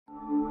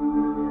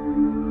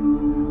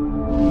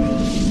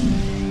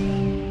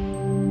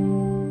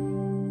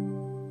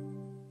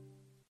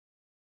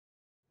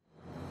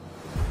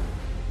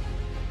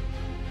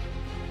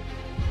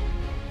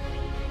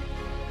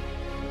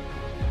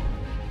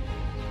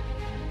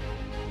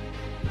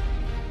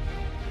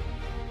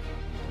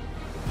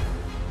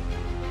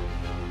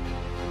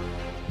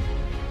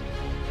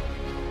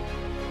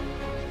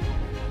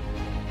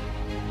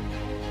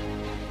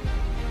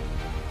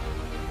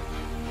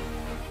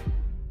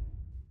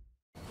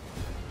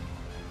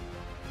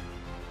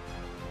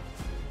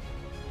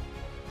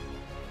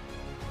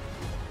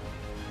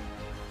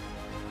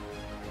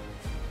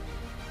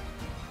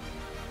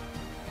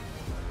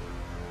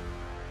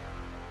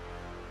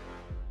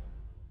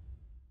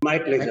My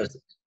pleasure.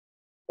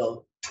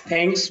 So,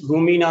 thanks,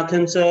 Bhumi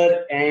Nathan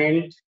sir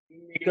and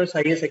KingMakers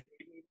IAS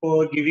Academy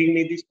for giving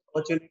me this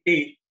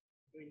opportunity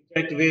to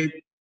interact with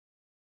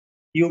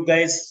you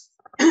guys.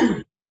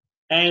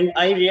 And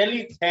I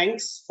really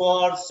thanks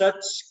for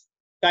such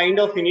kind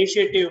of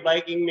initiative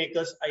by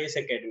KingMakers IAS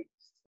Academy.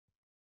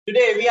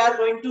 Today, we are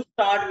going to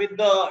start with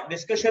the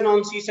discussion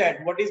on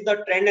CSAT. What is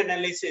the trend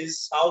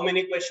analysis? How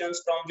many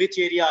questions from which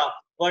area?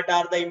 What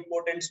are the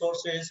important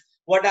sources?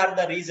 What are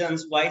the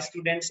reasons why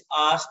students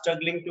are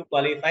struggling to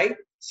qualify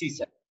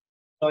CSAT?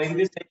 So in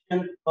this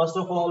section, first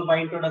of all, my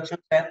introduction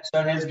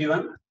sir has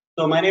given.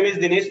 So my name is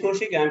Dinesh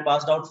KAUSHIK. I am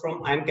passed out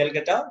from IIM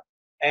Calcutta,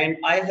 and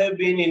I have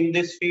been in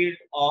this field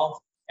of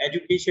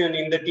education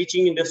in the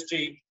teaching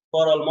industry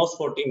for almost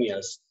 14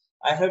 years.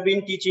 I have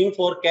been teaching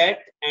for CAT,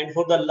 and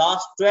for the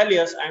last 12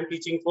 years, I am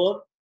teaching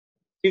for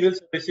civil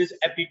services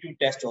aptitude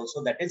test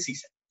also, that is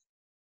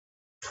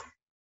CSAT.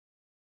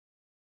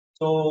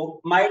 So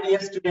my dear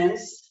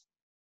students,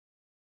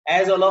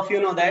 as all of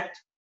you know that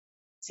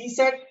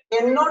CSAT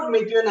cannot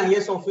make you an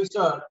IAS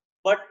officer,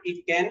 but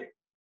it can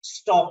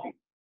stop you.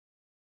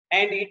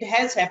 And it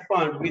has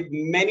happened with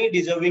many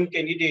deserving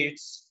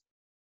candidates.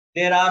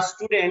 There are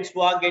students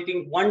who are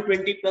getting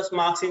 120 plus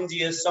marks in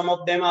GS. Some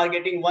of them are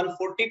getting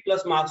 140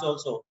 plus marks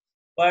also.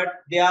 But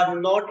they are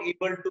not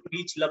able to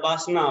reach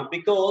Labasana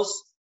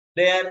because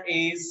there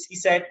is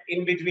CSAT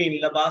in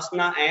between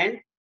Labasana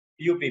and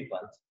you people.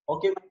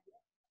 Okay.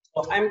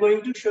 So I'm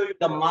going to show you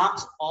the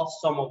marks of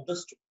some of the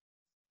students.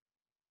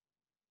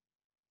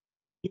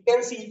 You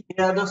can see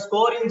here the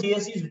score in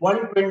GS is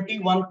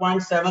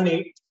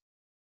 121.78,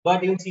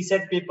 but in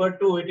CSAT paper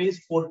 2 it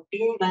is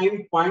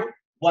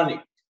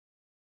 49.18.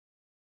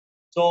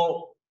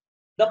 So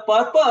the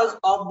purpose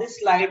of this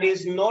slide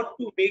is not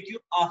to make you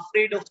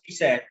afraid of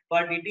CSAT,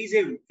 but it is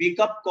a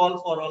wake-up call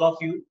for all of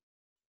you.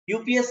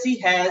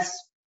 UPSC has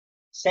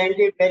sent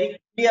a very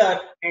clear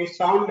and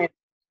sound message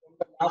from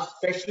the last,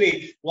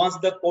 especially once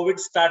the COVID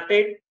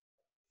started.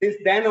 Since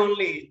then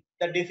only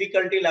the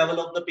difficulty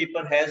level of the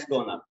paper has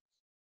gone up.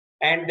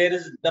 And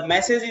the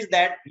message is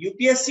that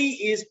UPSC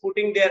is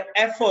putting their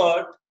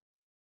effort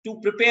to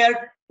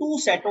prepare two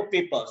sets of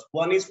papers.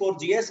 One is for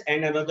GS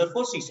and another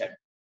for CSAT.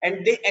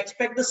 And they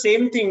expect the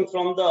same thing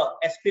from the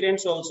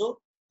aspirants also,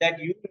 that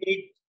you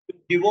need to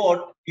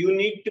devote, you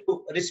need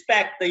to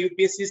respect the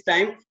UPSC's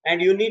time,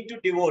 and you need to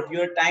devote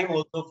your time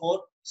also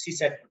for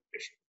CSAT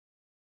preparation.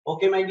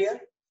 Okay, my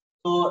dear?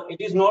 So it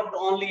is not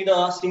only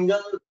the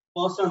single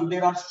person,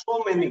 there are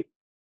so many.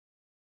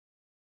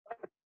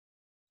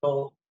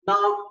 So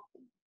now,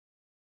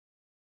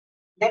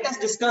 let us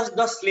discuss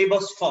the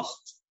syllabus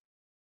first.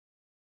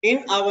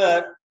 In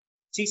our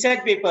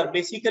CSAT paper,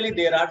 basically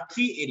there are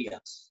three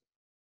areas.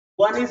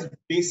 One is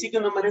basic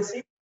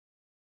numeracy,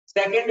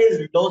 second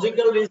is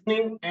logical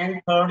reasoning,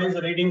 and third is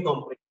reading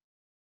comprehension.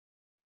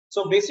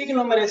 So basic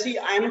numeracy,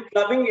 I am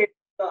clubbing it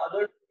the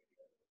other.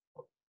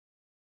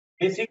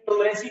 Basic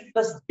numeracy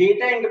plus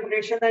data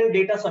interpretation and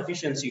data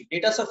sufficiency.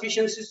 Data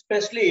sufficiency,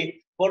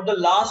 especially for the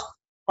last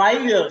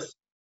 5 years.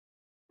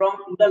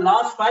 From the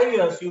last 5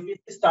 years,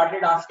 UPSC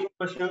started asking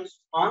questions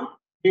on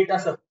data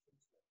sufficiency.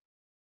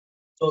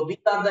 So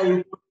these are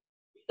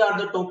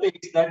the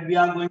topics that we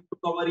are going to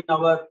cover in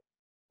our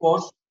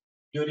course.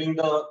 During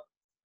the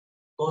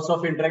course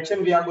of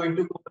interaction, we are going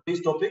to cover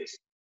these topics: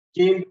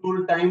 chain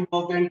rule, time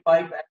work and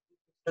pipe,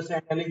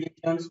 and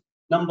allegations,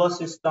 number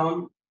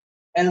system,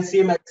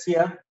 LCM,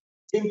 HCF,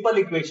 simple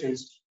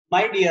equations.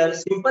 My dear,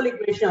 simple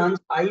equations,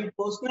 I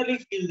personally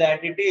feel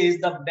that it is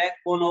the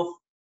backbone of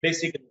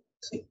basic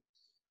numeracy.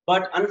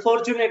 But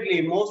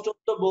unfortunately, most of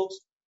the books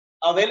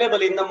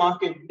available in the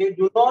market, they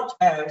do not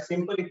have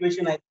simple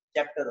equation as a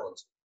chapter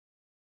also.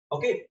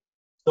 Okay,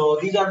 so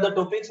these are the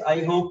topics. I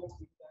hope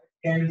you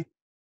can.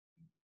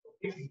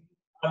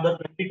 Are the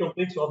 20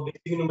 topics of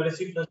basic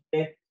numeracy plus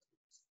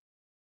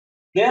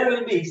there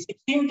will be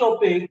 16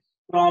 topics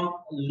from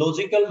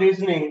logical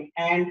reasoning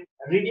and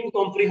reading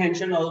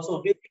comprehension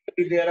also.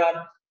 Basically, there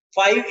are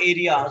 5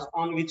 areas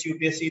on which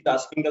UPSC is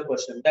asking the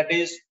question. That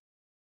is,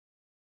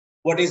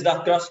 what is the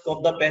crux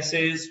of the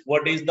passage?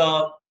 What is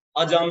the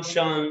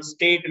assumption,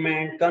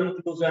 statement,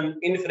 conclusion,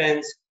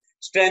 inference,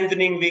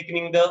 strengthening,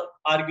 weakening the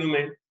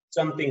argument,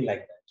 something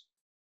like that.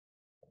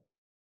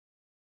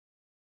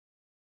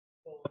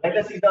 So let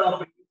us see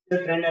the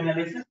trend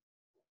analysis.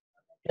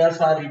 Yes,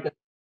 are written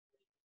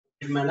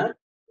in manner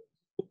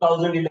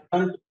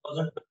 2011,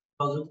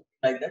 2000,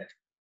 like that.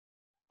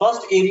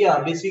 First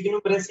area, basic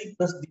numeracy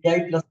plus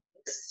DI plus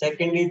S.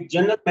 Second is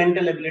general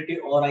mental ability,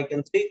 or I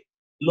can say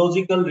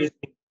logical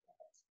reasoning.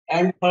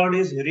 And third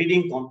is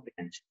reading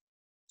comprehension.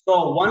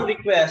 So one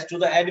request to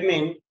the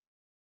admin,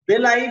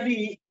 will I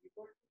be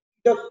able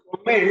to the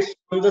comments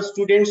from the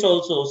students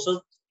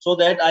also, so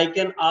that I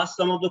can ask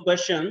some of the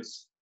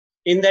questions.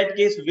 In that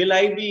case,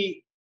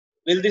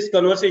 will this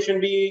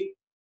conversation be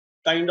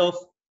kind of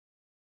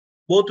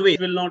both ways?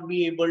 Will not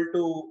be able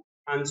to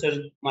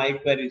answer my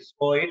queries.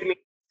 So it means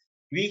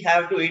we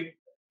have to,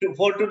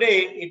 for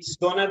today, it's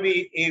gonna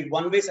be a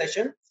one-way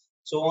session.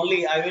 So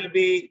only I will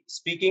be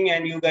speaking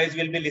and you guys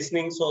will be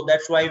listening. So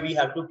that's why we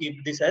have to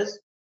keep this as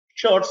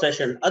short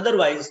session.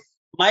 Otherwise,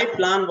 my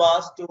plan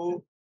was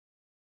to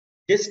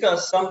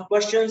discuss some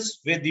questions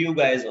with you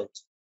guys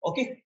also.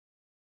 Okay.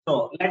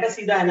 So let us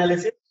see the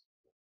analysis.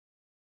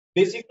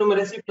 Basic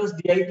numeracy plus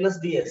DI plus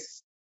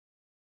DS.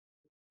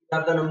 These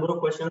are the number of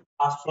questions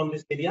asked from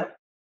this area.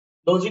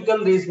 Logical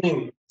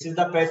reasoning. This is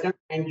the pattern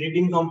and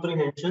reading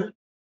comprehension.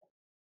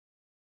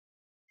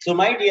 So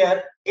my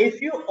dear,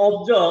 if you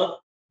observe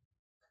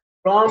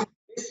from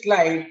this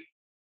slide,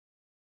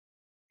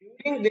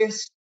 during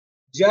this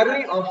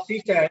journey of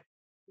CSAT,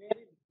 there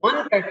is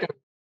one pattern.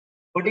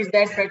 What is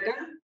that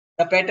pattern?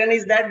 The pattern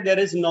is that there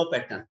is no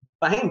pattern.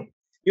 Fine.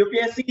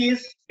 UPSC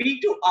is free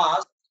to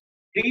ask,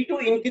 free to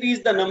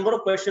increase the number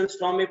of questions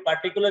from a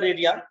particular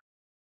area.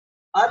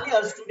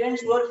 Earlier,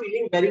 students were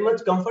feeling very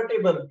much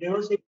comfortable. They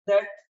were saying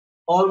that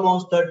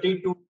almost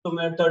 32,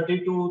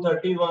 32,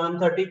 31,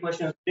 30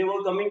 questions. They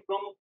were coming from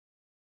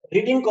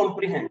reading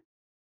comprehension.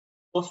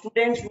 So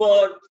students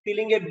were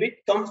feeling a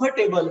bit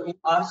comfortable in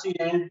RC,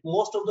 and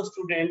most of the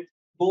students,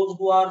 those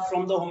who are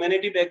from the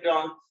humanity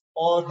background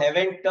or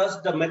haven't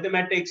touched the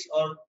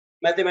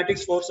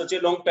mathematics for such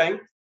a long time,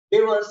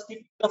 they were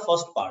skipping the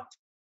first part,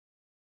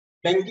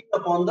 banking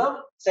upon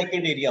the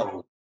second area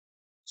only.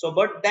 So,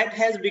 but that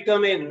has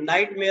become a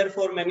nightmare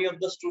for many of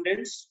the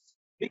students,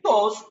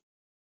 because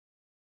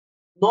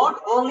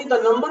not only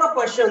the number of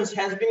questions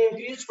has been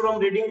increased from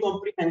reading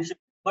comprehension,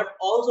 but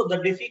also the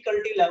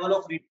difficulty level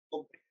of reading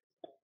comprehension.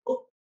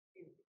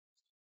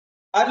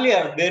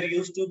 Earlier, there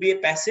used to be a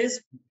passage.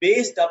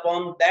 Based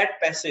upon that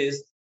passage,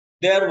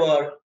 there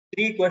were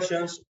 3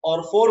 questions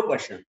or 4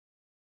 questions.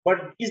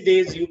 But these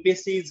days,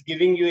 UPSC is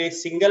giving you a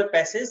single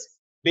passage.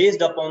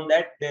 Based upon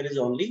that, there is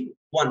only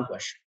 1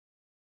 question.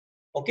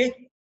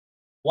 Okay,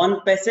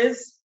 1 passage,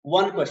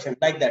 1 question,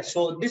 like that.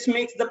 So this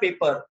makes the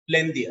paper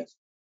lengthier.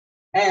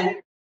 And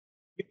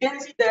you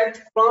can see that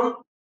from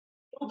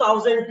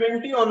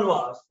 2020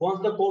 onwards,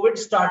 once the COVID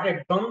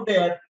started, from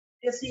there,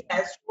 UPSC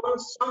has shown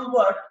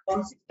somewhat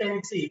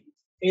consistency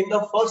in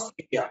the first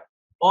area.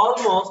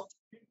 Almost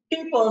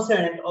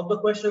 50% of the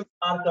questions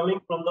are coming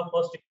from the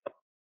first area.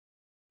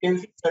 You can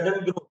see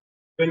sudden growth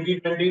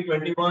 2020,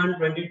 21,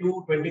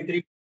 22,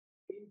 23.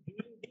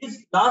 During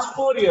these last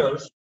 4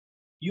 years,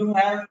 you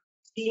have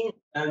seen,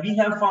 we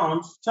have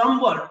found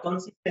somewhat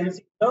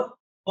consistency in the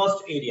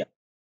first area.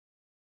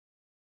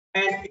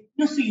 And if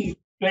you see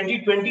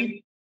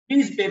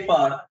 2023's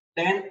paper,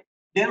 then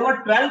there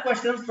were 12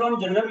 questions from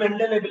general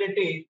mental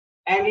ability,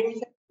 and in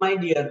fact, my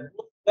dear,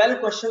 those 12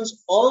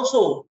 questions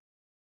also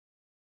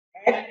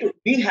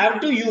we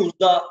have to use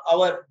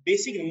our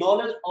basic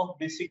knowledge of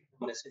basic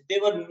numeracy. They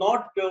were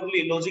not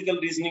purely logical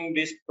reasoning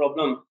based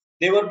problem.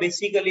 They were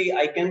basically,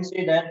 I can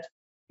say that,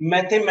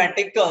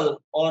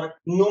 mathematical or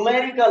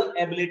numerical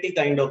ability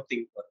kind of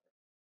thing.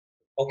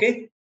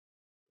 Okay.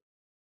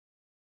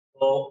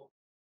 So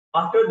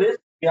after this,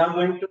 we are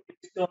going to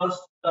discuss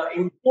the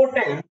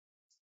importance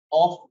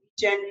of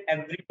each and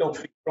every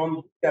topic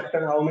from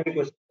chapter. How many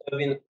questions have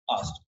been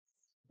asked?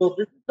 So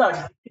this is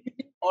the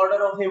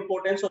order of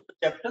importance of the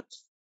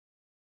chapters.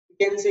 You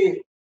can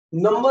say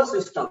number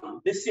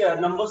system. This year,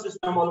 number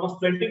system, almost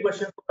 20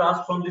 questions were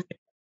asked from this.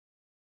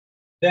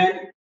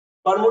 Then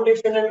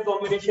permutation and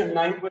combination,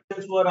 9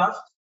 questions were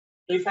asked.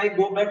 So if I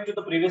go back to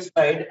the previous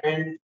slide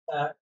and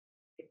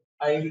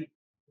I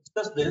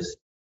discuss this,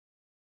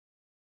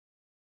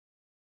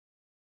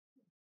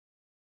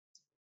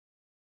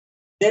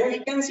 then we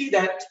can see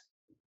that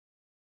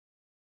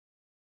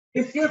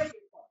this year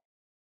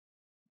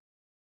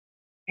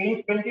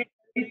in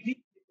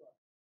 2023,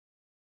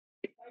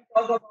 if I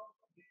talk about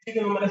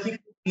basic numeracy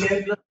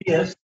plus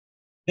years,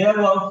 there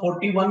were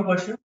 41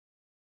 questions.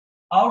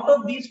 Out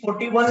of these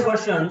 41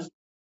 questions,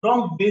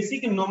 from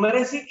basic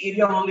numeracy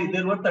area only,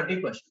 there were 30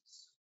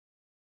 questions.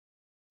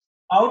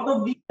 Out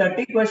of these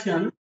 30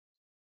 questions,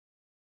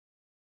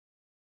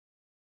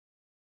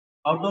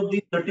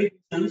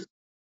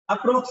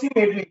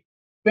 approximately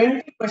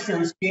 20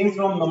 questions came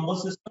from number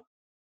system.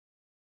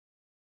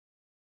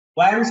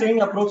 Why I'm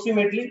saying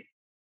approximately?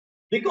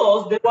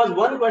 Because there was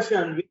one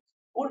question which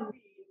could be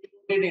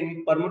included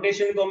in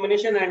permutation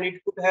combination, and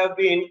it could have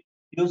been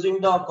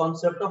using the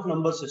concept of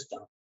number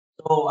system.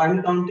 So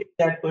I'm counting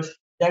that question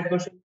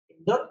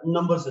in the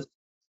number system.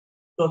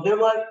 So there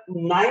were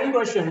 9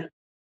 questions.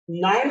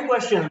 9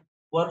 questions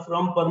were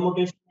from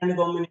permutation and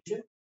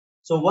combination.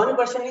 So one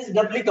question is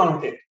doubly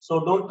counted.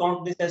 So don't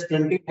count this as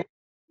 20. It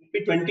will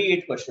be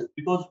 28 questions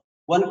because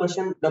one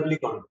question doubly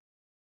counted.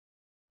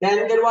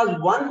 Then there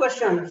was one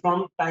question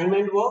from time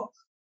and work,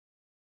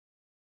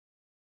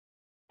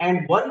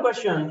 and one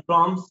question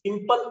from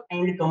simple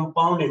and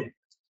compound interest.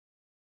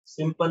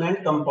 Simple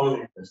and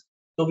compound interest.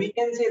 So we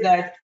can say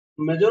that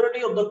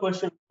majority of the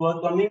questions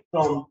were coming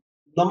from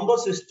number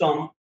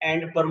system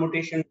and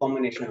permutation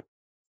combination.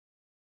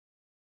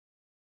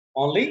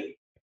 Only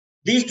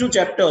these 2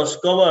 chapters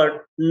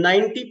covered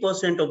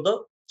 90% of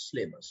the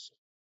syllabus.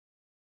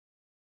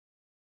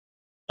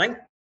 Right?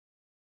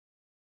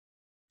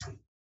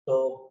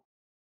 So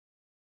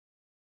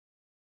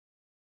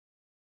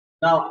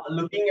Now,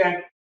 looking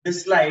at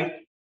this slide,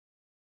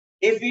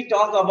 if we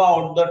talk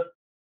about the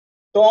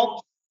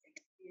top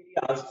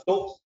areas,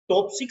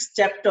 top 6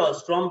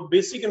 chapters from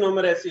basic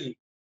numeracy,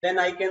 then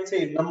I can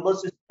say number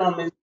system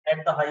is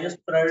at the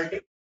highest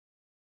priority.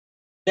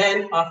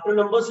 Then after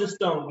number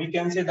system, we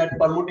can say that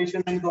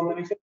permutation and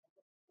combination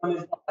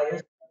is the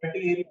highest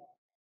priority area.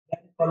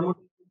 Then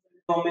permutation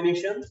and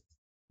combination,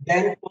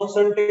 then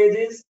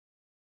percentages,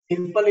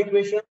 simple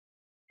equation,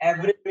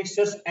 average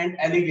mixtures, and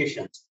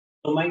allegations.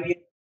 So my dear,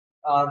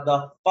 are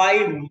the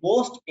 5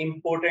 most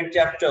important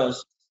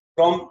chapters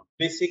from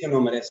basic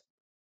numeracy.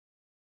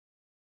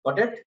 Got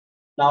it?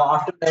 Now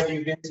after that,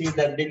 you can see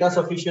that data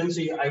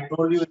sufficiency. I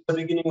told you in the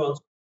beginning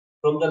also.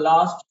 From the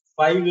last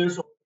 5 years,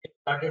 I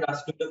started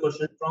asking the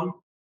question from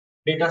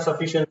data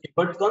sufficiency,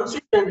 but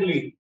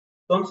consistently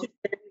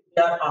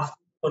they are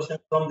asking questions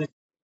from this.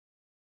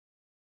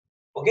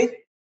 Okay,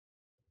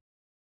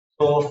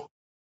 so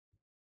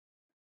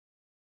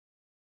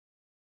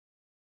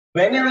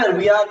whenever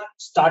we are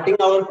starting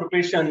our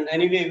preparation,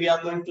 anyway, we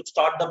are going to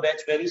start the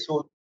batch very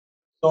soon.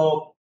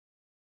 So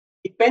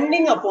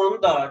depending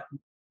upon the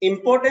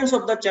importance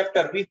of the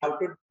chapter, we have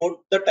to put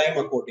the time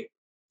according.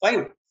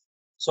 Fine.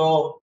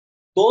 So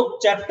those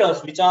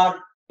chapters which are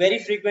very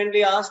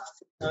frequently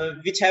asked,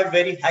 which have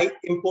very high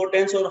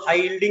importance or high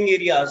yielding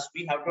areas,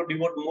 we have to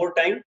devote more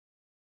time.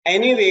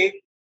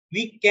 Anyway,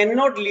 we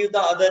cannot leave the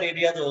other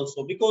areas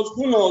also, because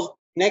who knows,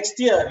 next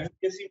year you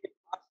can see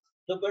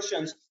the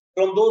questions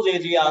from those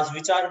areas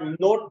which are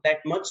not that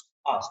much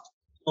asked.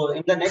 So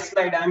in the next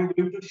slide, I am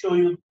going to show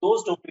you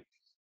those topics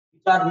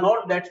which are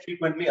not that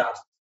frequently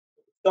asked.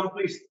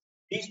 Complete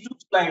these 2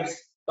 slides,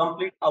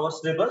 complete our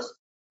syllabus.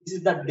 This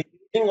is the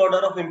decreasing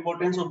order of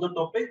importance of the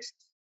topics,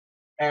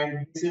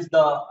 and this is the,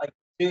 I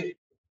say,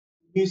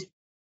 this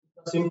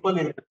simple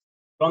interest.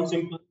 From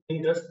simple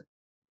interest,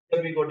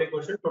 here we got a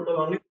question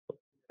total only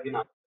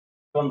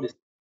from this.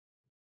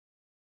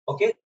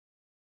 Okay,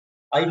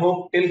 I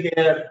hope till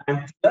here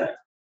I'm clear.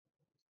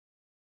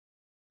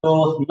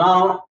 So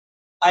now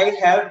I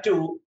have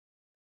to.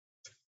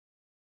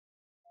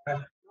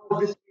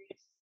 This is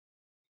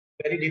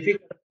very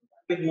difficult.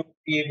 I will not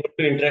be able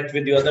to interact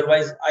with you.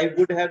 Otherwise, I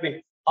would have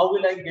been. How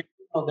will I get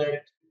to know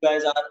that you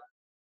guys are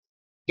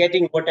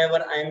getting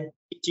whatever I'm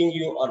teaching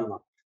you or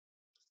not?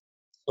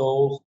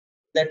 So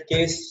in that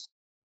case,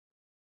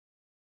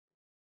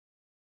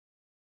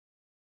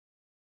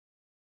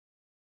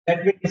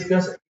 let me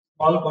discuss a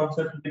small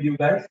concept with you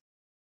guys.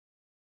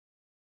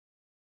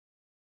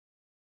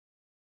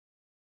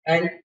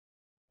 And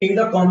take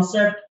the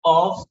concept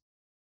of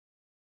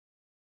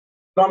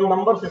from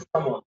number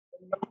system on.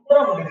 The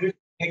number of digits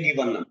in a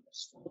given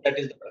numbers. That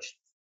is the question.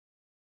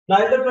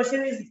 Now the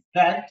question is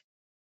that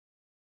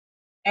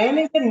n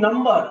is a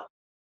number,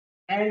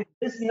 and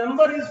this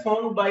number is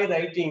found by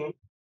writing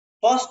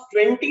first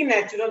 20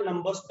 natural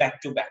numbers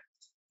back to back.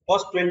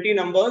 First 20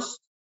 numbers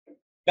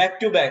back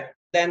to back.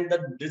 Then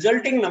the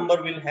resulting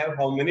number will have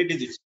how many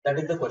digits? That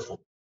is the question.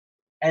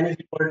 N is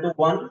equal to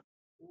 1, 2,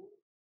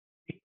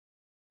 3,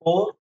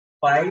 4,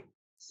 5,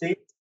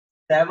 6,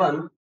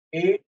 7,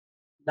 8,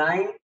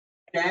 9,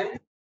 10,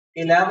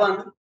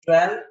 11,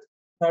 12,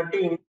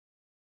 13,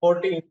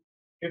 14,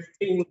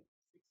 15,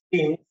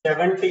 16,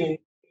 17,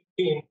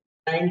 18,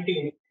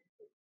 19.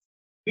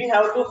 We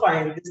have to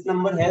find this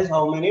number has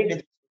how many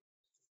digits.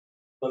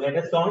 So let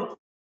us count.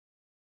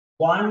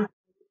 1, 2,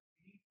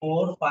 3,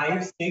 4,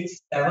 5,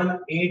 6, 7,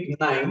 8,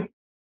 9.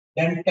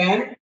 Then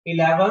 10,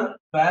 11,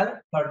 12,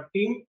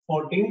 13,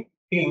 14,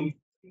 15,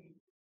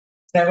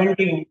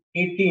 17,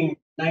 18,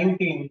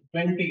 19,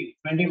 20,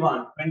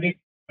 21, 20,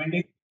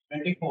 20,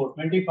 24,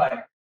 25,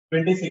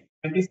 26,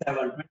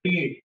 27,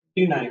 28,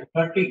 29,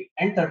 30,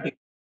 and 30.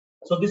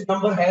 So this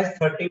number has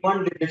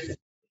 31 digits.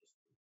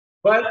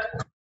 But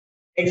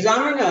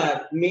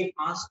examiner may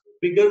ask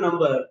bigger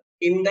number.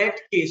 In that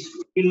case,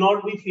 it will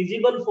not be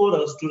feasible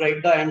for us to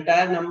write the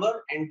entire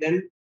number and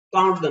then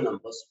count the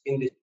numbers in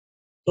this.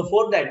 So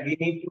for that, we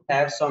need to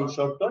have some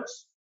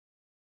shortcuts.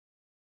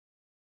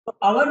 So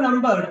our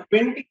number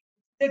 20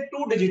 is a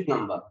 2-digit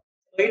number.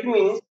 So it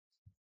means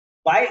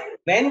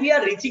when we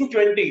are reaching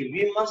 20,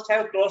 we must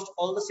have crossed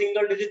all the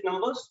single digit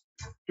numbers.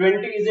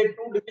 20 is a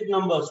 2-digit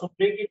number. So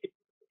break it into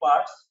 2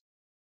 parts.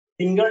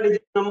 Single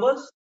digit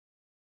numbers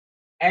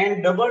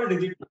and double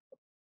digit numbers.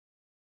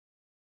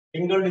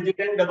 Single digit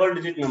and double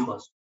digit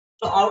numbers.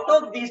 So out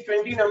of these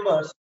 20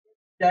 numbers,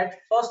 that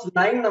first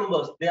 9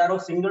 numbers, they are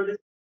of single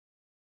digit.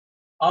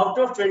 Out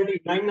of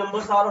 20, 9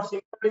 numbers are of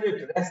single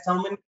digit. Rest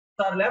how many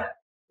are left?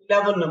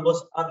 11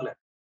 numbers are left.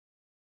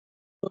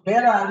 So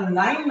there are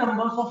 9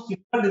 numbers of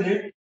single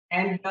digit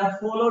and they are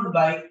followed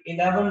by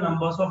 11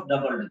 numbers of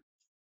double digit.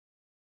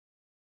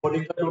 What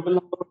is the total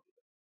number?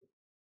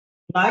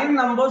 9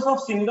 numbers of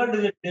single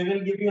digit, they will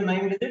give you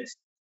 9 digits.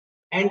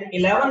 And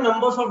 11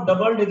 numbers of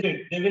double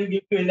digit, they will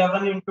give you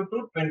 11 into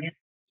 2, 20.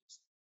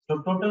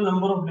 So total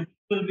number of digits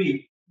will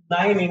be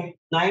 9 in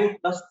 9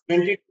 plus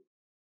 22.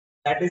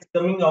 That is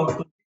coming out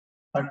to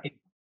 30.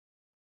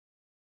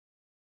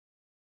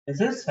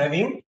 This is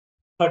having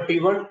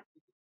 31.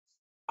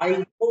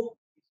 I hope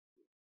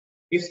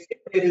If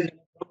there is a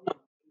problem,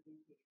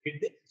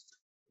 with this,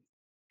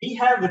 we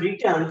have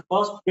written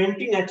first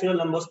 20 natural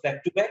numbers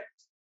back to back,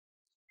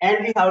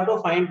 and we have to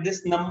find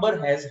this number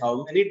has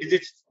how many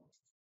digits.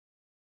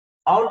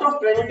 Out of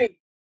 20,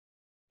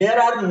 there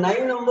are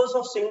 9 numbers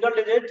of single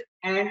digit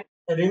and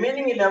the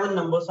remaining 11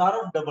 numbers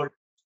are of double.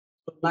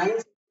 So 9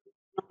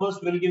 numbers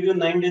will give you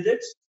 9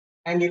 digits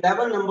and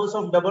 11 numbers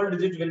of double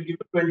digit will give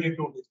you 22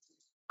 digits.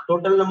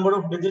 Total number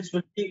of digits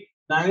will be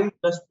 9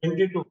 plus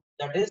 22,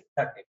 that is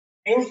 30.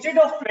 Instead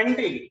of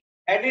 20,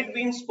 had it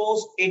been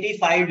supposed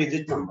 85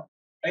 digit number,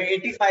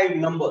 85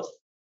 numbers.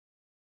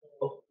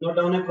 So note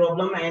down a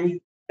problem and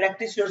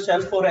practice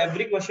yourself. For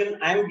every question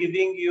I am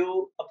giving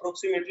you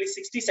approximately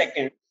 60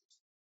 seconds,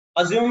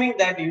 assuming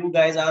that you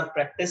guys are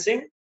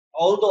practicing,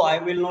 although I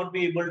will not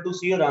be able to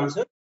see your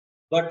answer,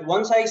 but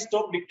once I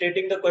stop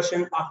dictating the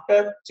question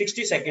after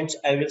 60 seconds,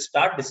 I will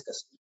start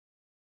discussing.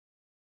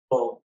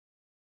 So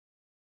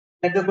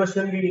let the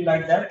question be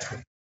like that.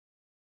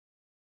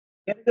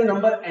 Get the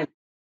number n.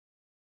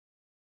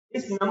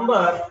 This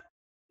number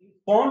is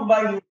found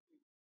by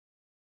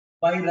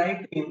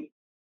writing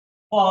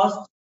first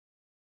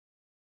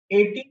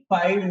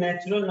 85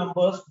 natural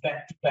numbers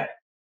back to back.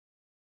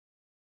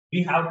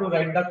 We have to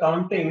write the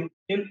counting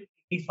till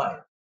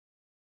 85.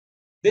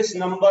 This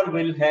number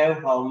will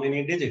have how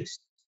many digits?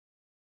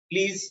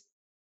 Please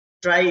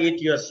try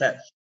it yourself.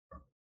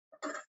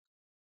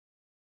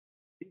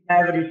 We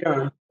have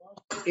written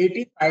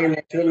 85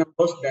 natural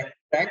numbers back to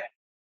back.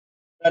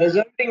 The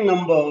resulting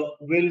number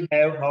will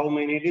have how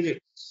many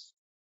digits?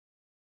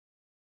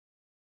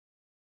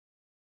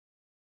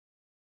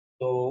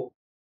 So,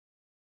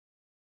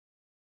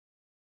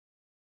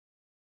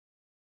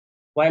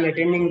 while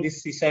attending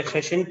this CSAT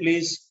session,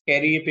 please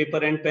carry a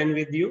paper and pen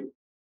with you.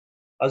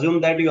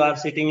 Assume that you are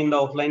sitting in the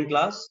offline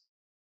class.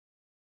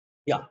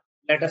 Yeah,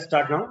 let us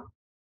start now.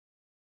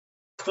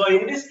 So,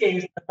 in this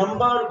case, the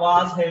number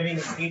was having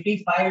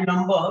 85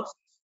 numbers.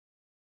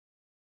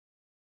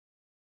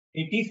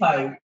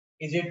 85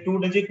 is a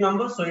 2-digit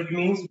number, so it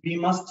means we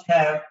must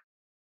have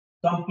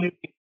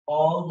completely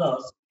all the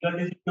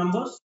single-digit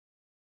numbers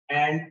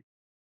and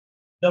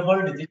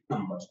double-digit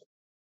numbers.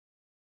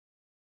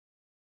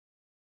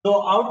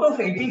 So out of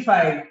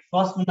 85,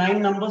 first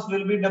 9 numbers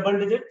will be double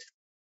digit.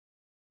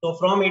 So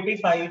from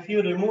 85, if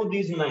you remove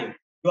these 9,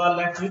 you are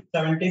left with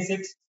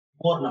 76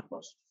 more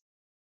numbers.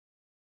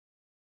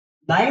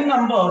 9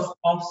 numbers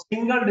of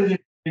single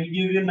digit will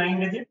give you 9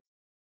 digits.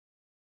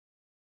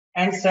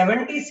 And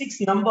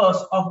 76 numbers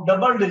of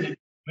double digit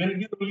will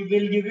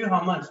give you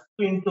how much?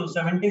 2 into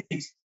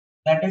 76.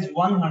 That is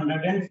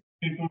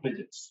 152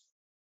 digits.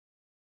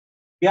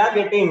 We are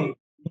getting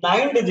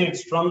 9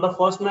 digits from the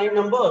first 9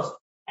 numbers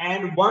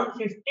and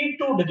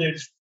 152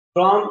 digits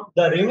from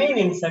the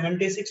remaining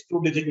 76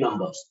 2-digit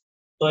numbers.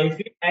 So if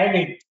we add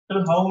it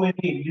to how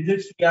many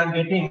digits we are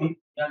getting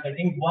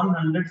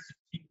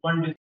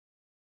 161 digits.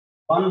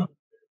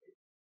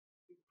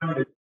 161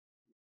 digits.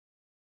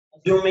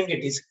 Assuming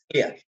it is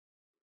clear.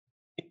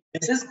 If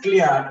this is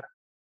clear,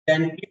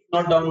 then please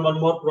note down one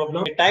more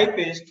problem. A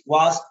typist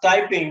was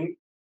typing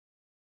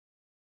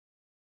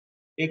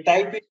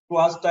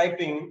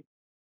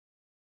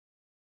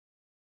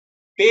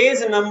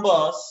page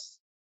numbers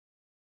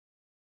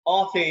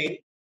of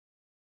a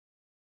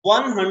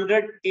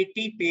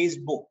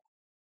 180-page book.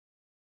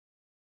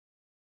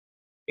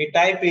 A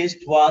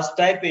typist was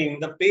typing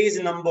the page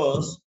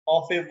numbers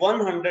of a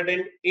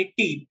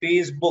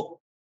 180-page book.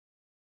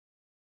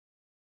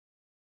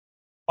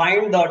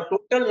 Find the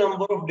total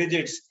number of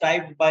digits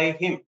typed by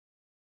him.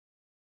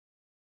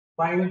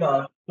 Find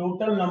the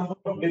total number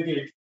of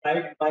digits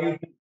typed by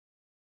him.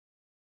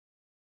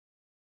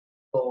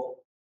 So,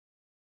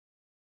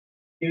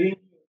 giving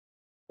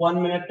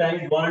 1 minute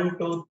time, 1,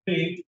 2,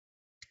 3,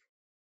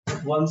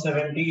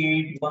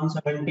 178,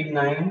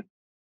 179,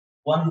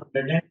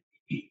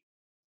 180.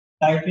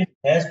 Typist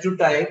has to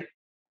type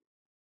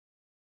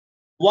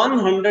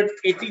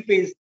 180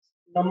 page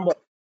number.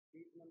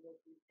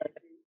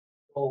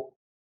 So,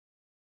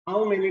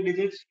 how many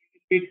digits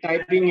will be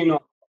typing in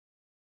all?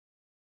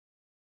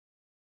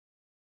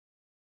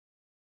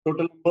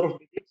 Total number of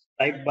digits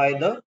typed by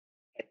the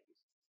typist.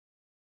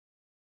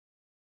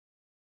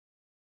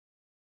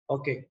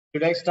 Okay,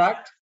 should I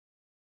start?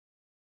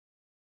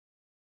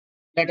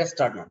 Let us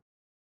start now.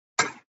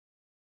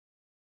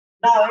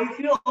 Now, if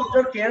you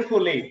observe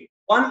carefully,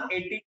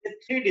 180 is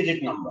a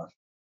 3-digit number.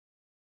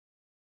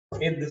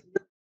 If this is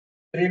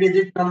a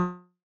 3-digit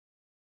number,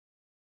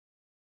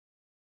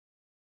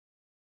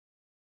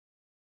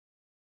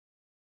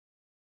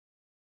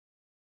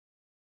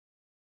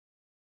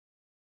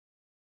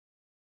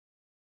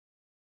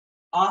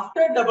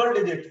 after double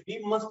digit, we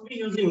must be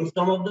using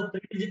some of the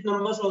 3-digit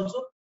numbers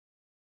also.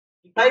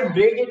 If I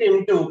break it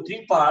into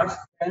 3 parts,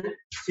 then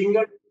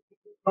single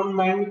from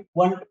 1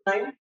 to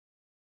 9,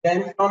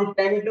 then from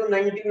 10 to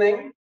 99,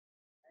 and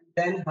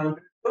then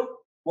 100 to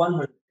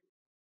 100.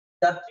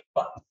 That's 3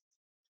 parts.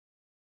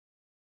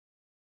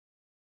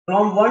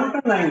 From 1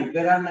 to 9,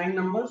 there are 9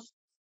 numbers.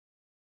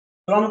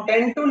 From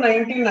 10 to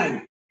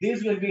 99,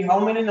 these will be how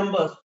many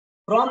numbers?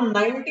 From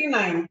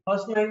 99,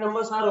 first 9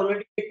 numbers are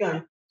already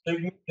taken. So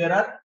it means there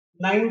are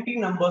 90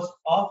 numbers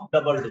of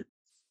double digits.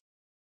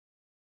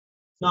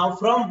 Now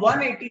from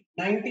 180,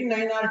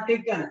 99 are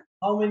taken.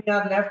 How many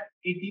are left?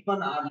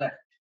 81 are left.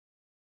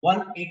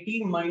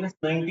 180 minus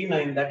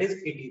 99, that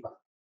is 81.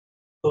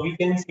 So we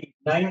can see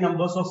 9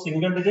 numbers of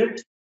single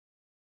digit,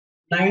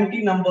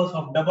 90 numbers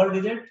of double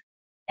digit,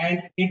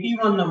 and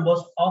 81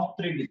 numbers of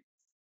 3 digits.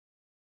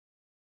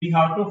 We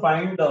have to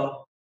find the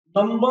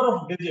number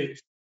of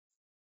digits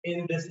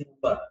in this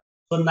number.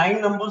 So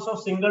 9 numbers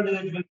of single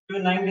digit will give you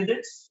 9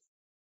 digits.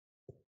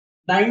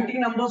 90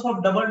 numbers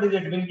of double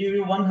digit will give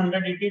you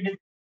 180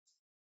 digits.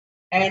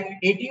 And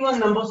 81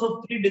 numbers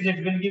of 3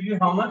 digit will give you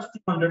how much?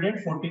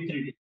 243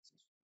 digits.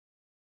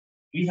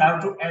 We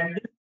have to add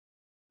this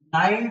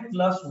 9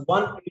 plus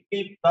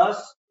 180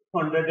 plus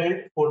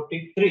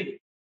 243.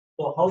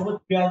 So how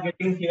much we are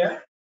getting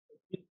here?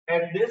 We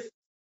add this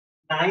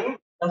 9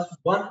 plus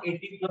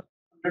 180 plus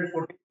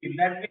 243.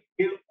 That will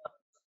give us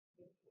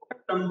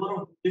the number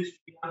of digits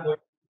we are going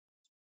to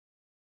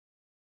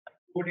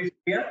put it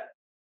here.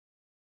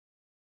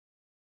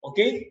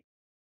 Okay.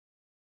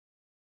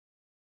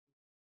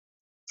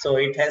 So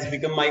it has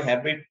become my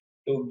habit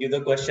to give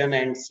the question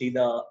and see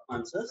the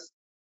answers.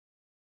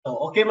 So,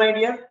 okay, my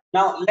dear.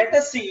 Now let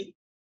us see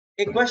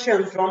a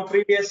question from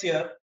previous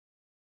year.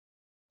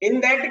 In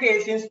that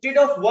case, instead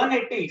of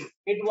 180,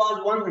 it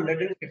was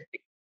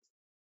 150.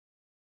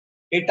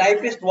 A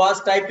typist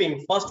was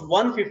typing first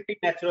 150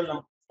 natural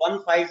numbers,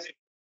 150,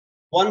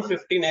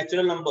 150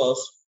 natural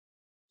numbers.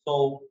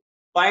 So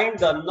find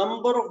the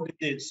number of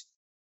digits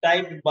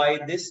typed by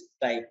this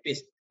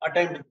typist.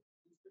 Attempt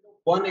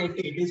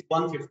 180, it is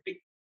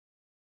 150.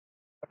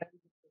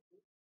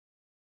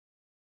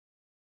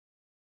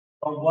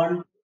 From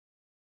 100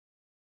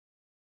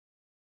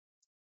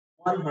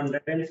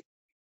 and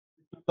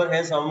number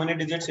has how many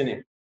digits in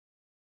it?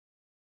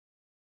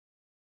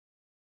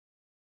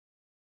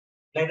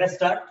 Let us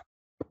start.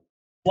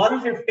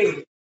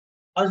 150.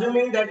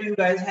 Assuming that you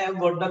guys have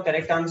got the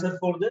correct answer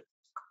for this.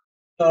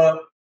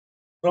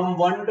 From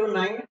 1 to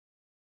 9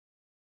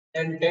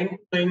 and 10 to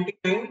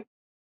 99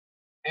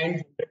 and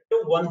 100 to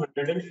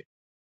 150.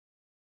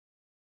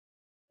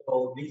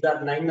 So these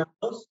are 9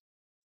 numbers.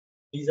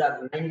 These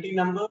are 90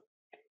 numbers.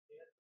 And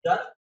these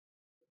are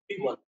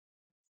 51.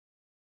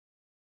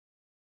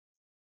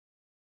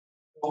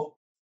 So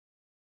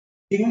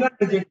single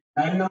digit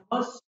 9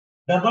 numbers,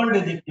 double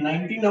digit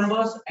 90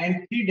 numbers,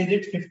 and 3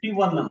 digit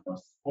 51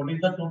 numbers. What is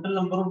the total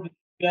number of digits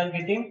we are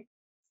getting?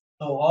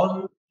 So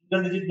all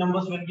single digit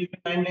numbers will give you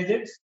 9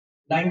 digits.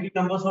 90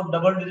 numbers of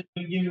double digits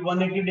will give you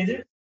 180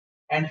 digits.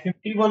 And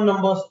 51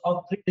 numbers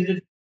of 3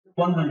 digits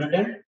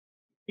 150.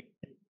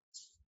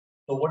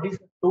 So what is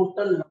the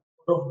total number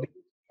of digits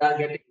we are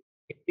getting?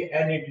 If we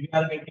add it, we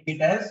are getting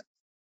it as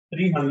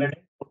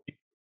 340.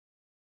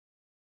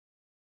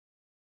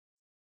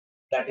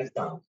 That is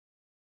the answer.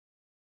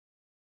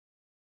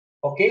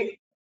 Okay,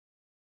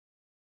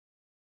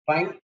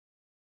 fine.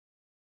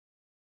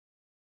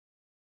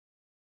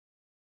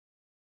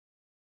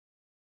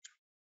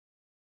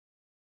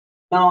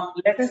 Now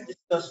let us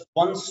discuss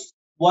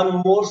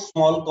one more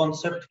small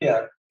concept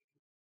here.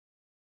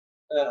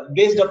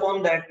 Based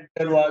upon that,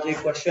 there was a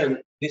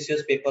question this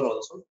year's paper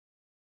also.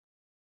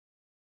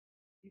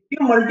 If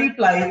you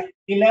multiply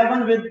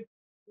 11 with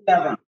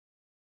 11,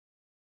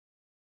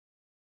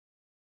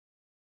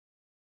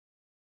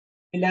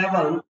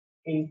 11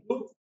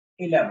 into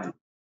 11,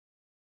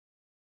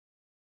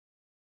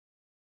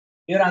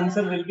 your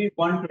answer will be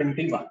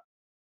 121.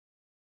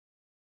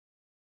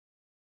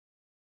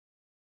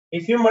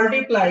 If you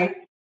multiply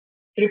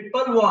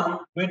 111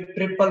 with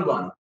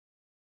 111,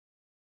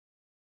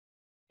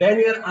 then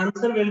your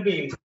answer will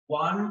be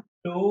 1,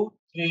 2,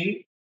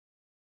 3,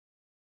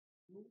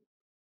 2,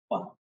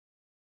 1.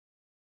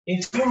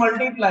 If you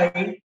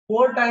multiply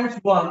 4 times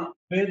 1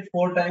 with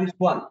 4 times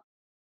 1,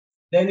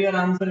 then your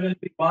answer will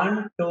be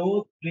 1,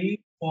 2,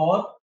 3,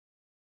 4,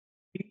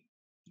 3,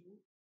 2,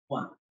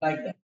 1,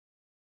 like that.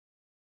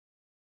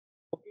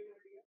 Okay,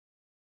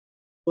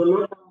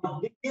 so now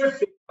this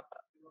year's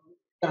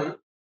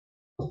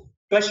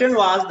question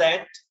was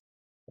that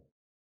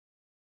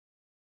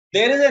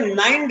there is a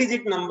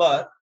 9-digit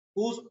number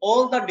whose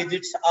all the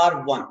digits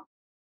are 1.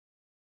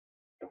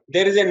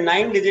 There is a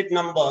 9-digit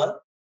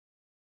number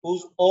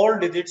whose all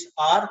digits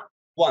are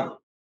 1.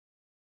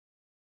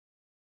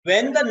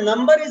 When the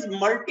number is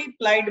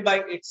multiplied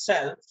by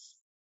itself,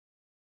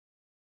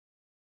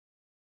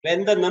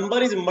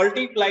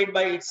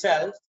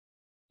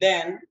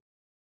 then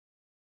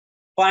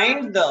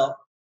find the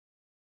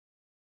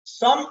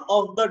sum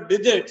of the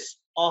digits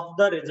of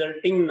the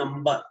resulting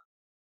number.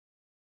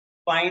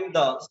 Find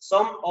the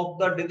sum of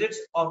the digits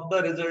of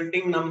the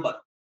resulting number.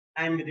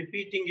 I am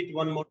repeating it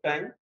one more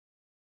time.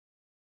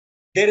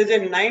 There is a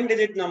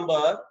 9-digit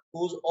number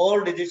whose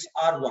all digits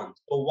are 1.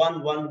 So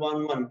 1, 1,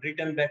 1, 1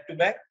 written back to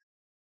back.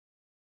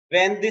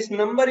 When this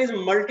number is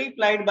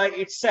multiplied by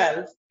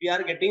itself, we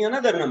are getting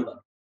another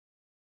number.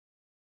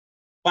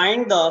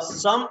 Find the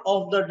sum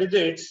of the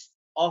digits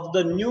of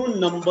the new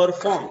number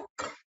form.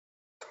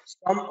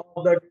 sum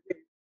of the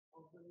digits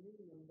of the new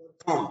number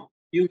form.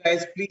 You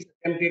guys please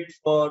attempt it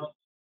for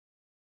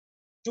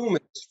 2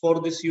 minutes.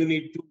 For this, you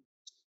need to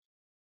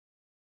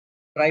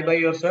try by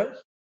yourself.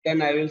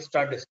 Then I will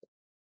start this.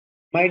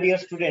 My dear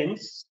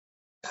students,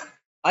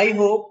 I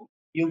hope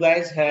you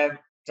guys have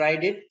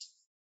tried it.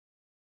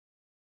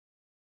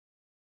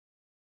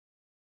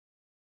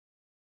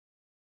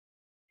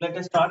 Let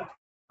us start.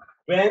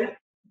 When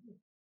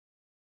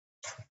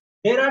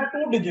there are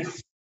two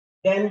digits,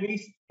 then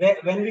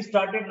when we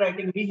started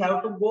writing, we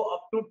have to go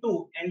up to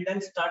 2 and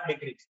then start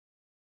decreasing.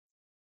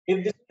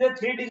 If this is a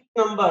 3-digit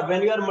number,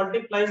 when you are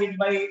multiplying it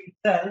by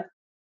itself,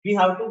 we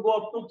have to go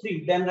up to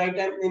 3, then write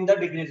them in the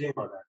decreasing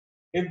order.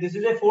 If this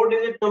is a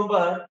 4-digit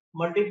number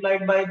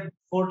multiplied by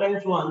 4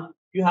 times 1,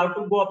 you have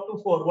to go up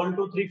to 4, 1,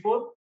 2, 3,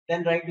 4,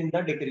 then write in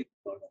the decreasing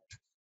order.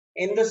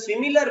 In the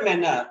similar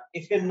manner,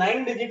 if a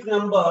 9-digit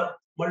number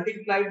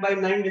multiplied by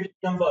 9-digit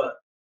number,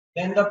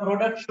 then the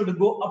product should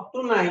go up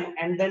to 9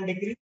 and then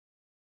decrease.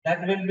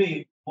 That will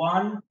be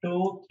 1,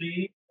 2,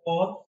 3,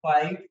 4,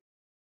 5,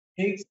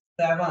 6,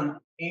 7,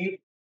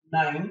 8,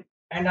 9,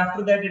 and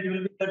after that it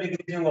will be the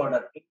decreasing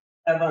order. 8,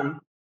 7,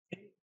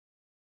 6,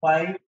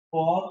 5,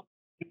 4,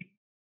 3,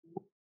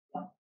 2,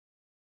 1.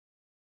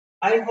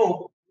 I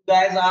hope you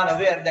guys are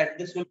aware that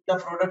this will be the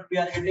product we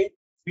are getting.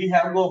 We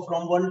have go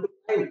from 1 to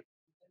 9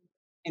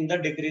 in the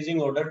decreasing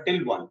order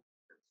till 1.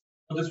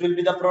 So this will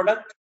be the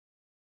product.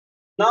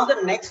 Now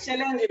the next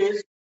challenge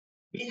is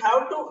we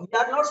are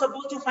not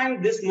supposed to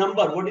find this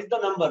number. What is the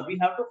number? We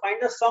have to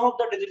find the sum of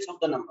the digits of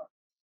the number.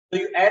 So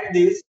you add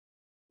this.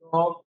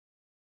 So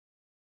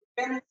you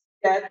can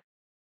get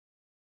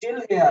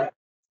till here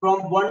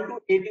from 1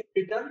 to 8 is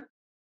written,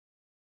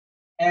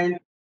 and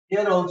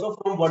here also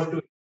from 1 to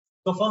 8.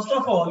 So first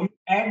of all, you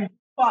add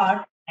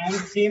part and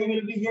same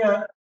will be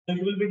here. So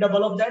it will be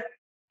double of that,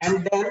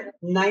 and then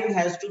 9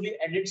 has to be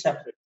added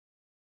separate.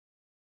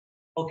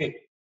 Okay.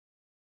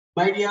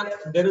 My dear,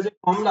 there is a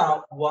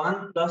formula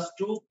 1 plus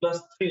 2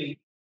 plus 3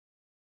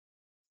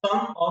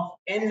 sum of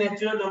n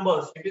natural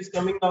numbers. It is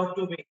coming out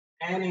to be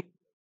n into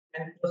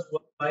n plus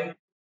 1 by.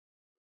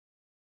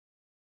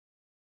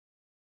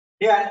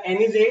 Here n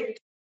is 8.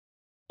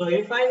 So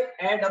if I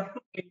add up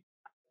to 8,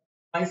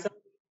 my sum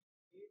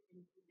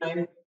is 8 into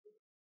 9.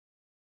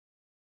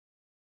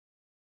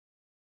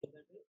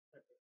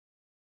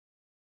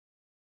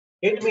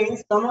 It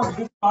means sum of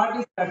this part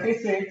is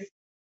 36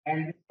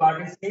 and this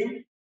part is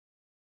same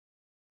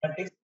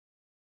 36.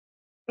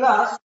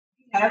 Plus,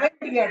 we haven't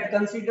yet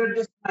considered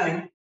this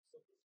 9.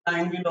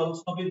 9 will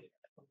also be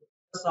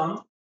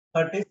sum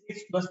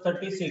 36 plus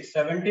 36,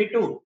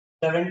 72.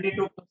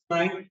 72 plus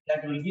 9,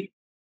 that will be,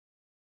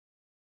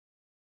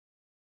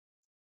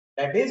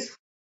 that is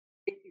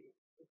 80.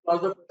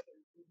 Because of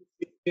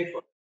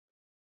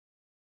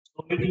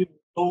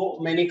so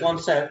many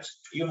concepts,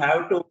 you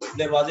have to,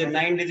 there was a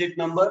 9-digit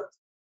number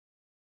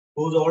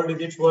whose all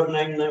digits were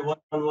 9, 9, 1,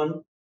 1,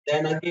 1.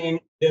 Then again,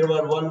 there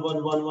were 1,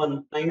 1, 1,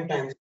 1, 9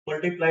 times.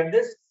 Multiplied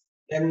this,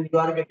 then you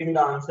are getting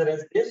the answer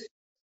as this.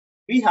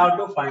 We have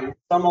to find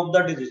sum of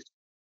the digits.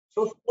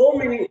 So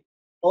many,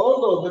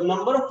 although the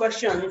number of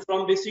questions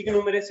from basic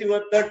numeracy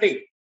were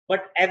 30,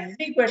 but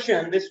every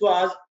question, this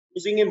was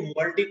using a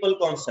multiple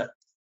concept.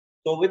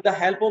 So with the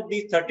help of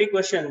these 30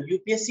 questions,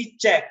 UPSC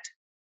checked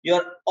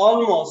your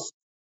almost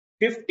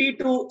 50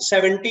 to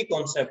 70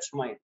 concepts,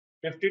 mind.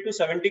 50 to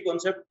 70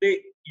 concepts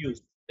they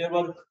used. There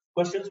were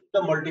questions with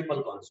the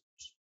multiple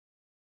concepts.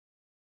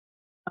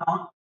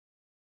 Now,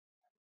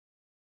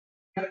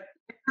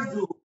 let's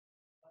do.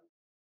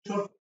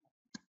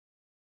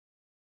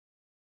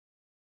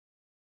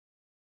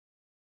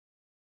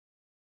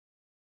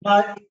 Now,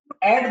 if you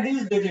add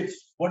these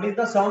digits, what is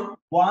the sum?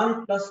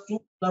 1 plus 2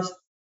 plus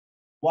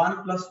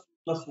 1 plus 2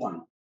 plus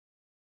 1.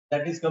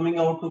 That is coming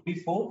out to be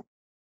 4.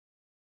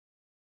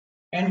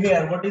 And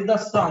here, what is the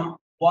sum?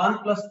 1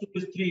 plus 2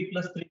 is 3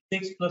 plus 3,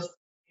 6 plus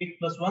 8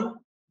 plus 1,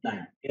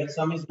 9. Here,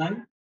 sum is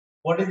 9.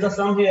 What is the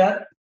sum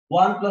here?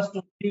 1 plus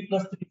 2, 3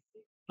 plus 3, 6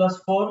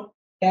 plus 4,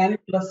 10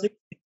 plus 6,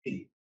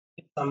 16.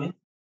 This sum is.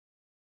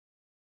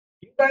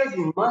 You guys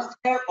must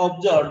have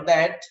observed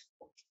that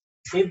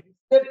if it's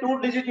a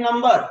 2-digit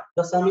number,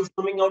 the sum is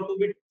coming out to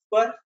be 2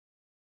 square.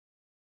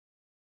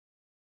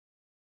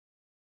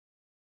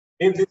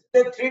 If this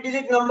is a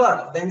 3-digit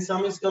number, then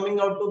sum is coming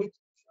out to be 2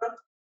 square.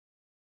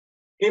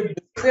 If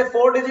this is a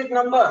 4-digit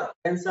number,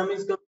 then sum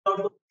is coming out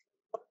to be 2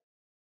 square.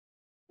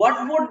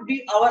 What would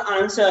be our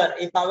answer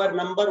if our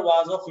number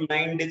was of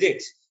 9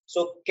 digits?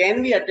 So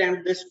can we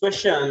attempt this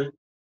question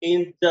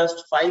in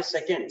just 5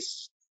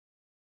 seconds?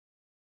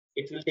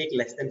 It will take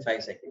less than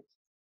 5 seconds.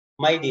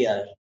 My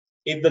dear,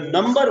 if the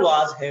number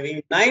was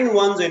having 9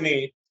 ones in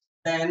it,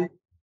 then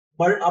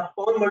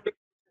upon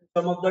multiplication,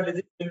 sum of the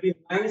digits will be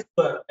 9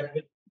 square. That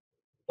will be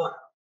 1.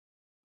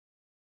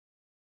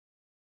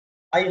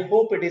 I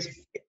hope it is.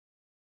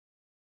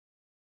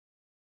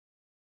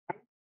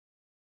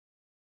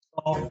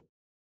 So,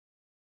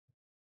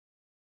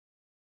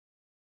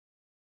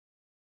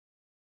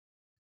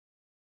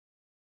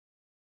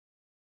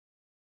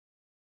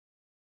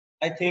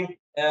 I think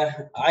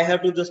I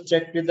have to just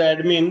check with the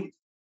admin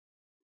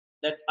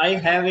that I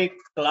have a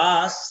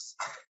class.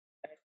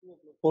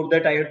 For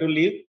that, I have to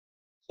leave.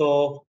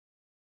 So,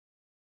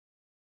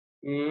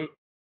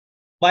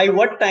 by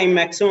what time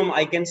maximum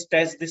I can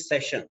test this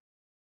session?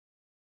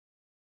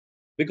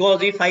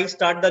 Because if I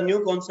start the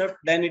new concept,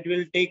 then it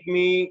will take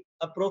me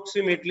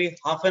approximately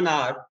half an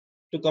hour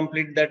to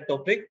complete that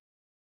topic.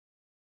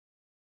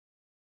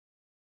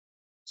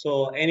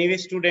 So anyway,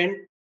 student,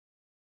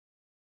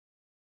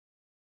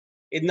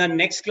 in the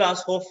next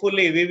class,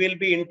 hopefully we will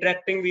be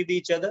interacting with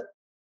each other.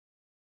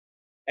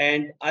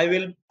 And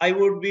I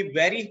would be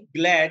very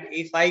glad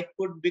if I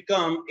could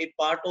become a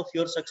part of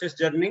your success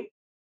journey.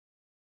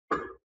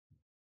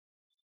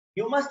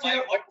 You must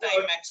have what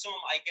time maximum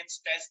I can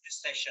test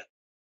this session.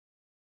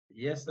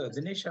 Yes,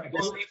 Dinesh.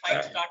 Because if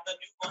I start the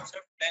new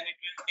concept, then it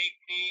will take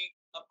me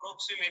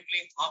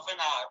approximately half an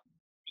hour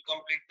to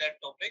complete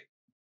that topic.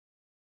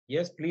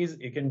 Yes, please.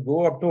 You can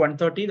go up to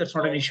 1:30. That's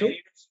not an issue.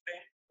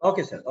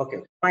 Okay, sir. Okay,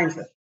 fine,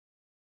 sir.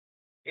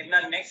 In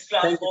the next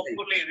class,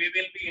 hopefully, we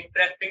will be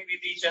interacting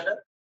with each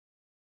other.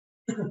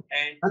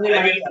 And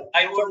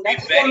I would be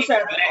very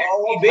glad.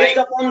 Based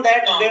upon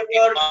that, there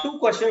were 2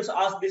 questions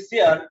asked this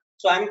year.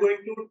 So I'm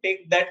going to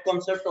take that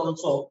concept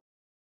also.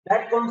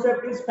 That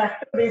concept is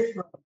factor-based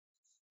problem.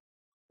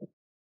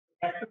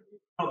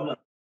 Factor-based problem.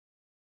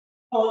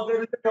 So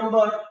there is a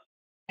number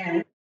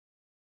n.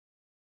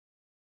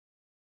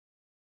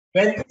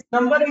 When this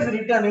number is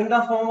written in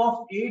the form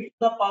of a to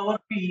the power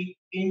p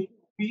into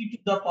p to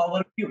the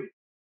power q,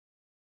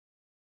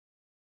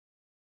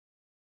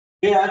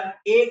 where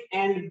a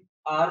and b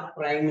are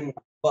prime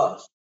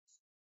numbers.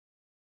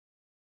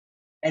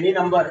 Any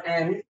number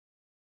n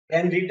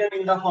when written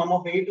in the form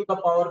of a to the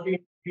power p,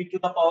 p to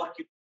the power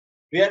q,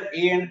 where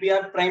a and b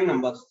are prime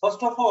numbers.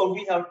 First of all,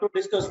 we have to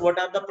discuss what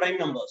are the prime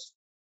numbers.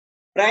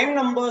 Prime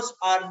numbers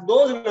are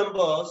those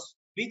numbers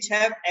which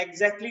have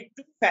exactly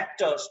 2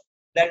 factors,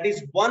 that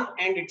is 1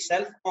 and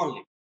itself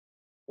only.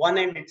 1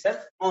 and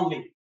itself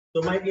only.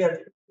 So my dear,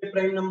 2 is a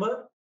prime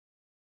number,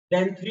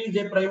 then 3 is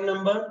a prime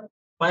number,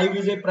 5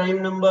 is a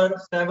prime number,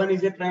 7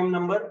 is a prime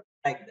number,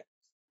 like that.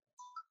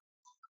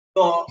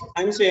 So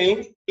I'm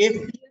saying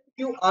if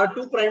Q are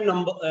 2 prime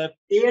number, A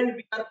and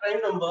B are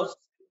prime numbers,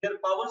 their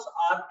powers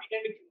are P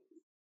and Q,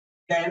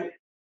 then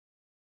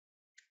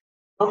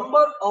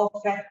number of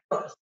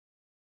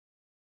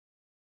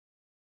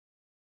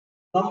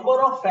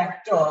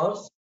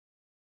factors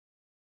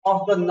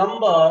of the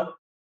number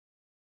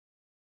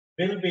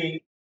will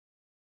be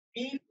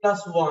P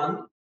plus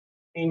 1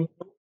 into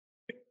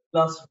Q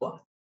plus 1.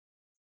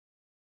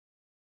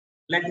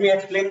 Let me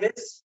explain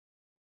this.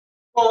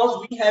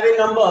 Suppose we have a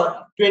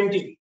number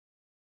 20.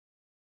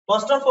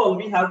 First of all,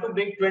 we have to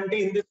break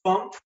 20 in this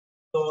form.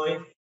 So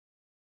if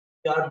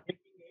we are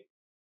breaking it,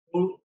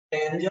 2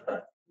 tens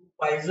are 2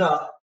 5s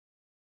are.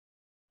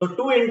 So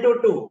 2 into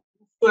 2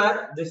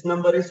 square, this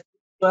number is 2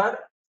 square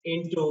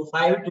into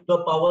 5 to the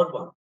power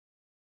 1.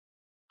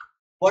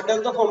 What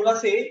does the formula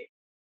say?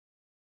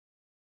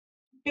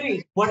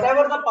 Increase.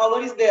 Whatever the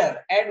power is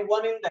there, add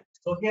 1 in that.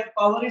 So here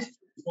power is 2.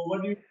 So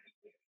what do you take?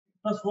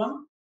 Plus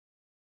 1?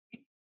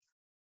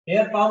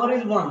 Here power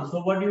is 1.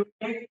 So what do you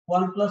take?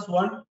 1 plus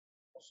 1.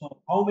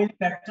 So how many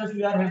factors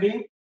we are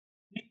having?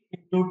 3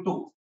 into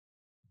 2.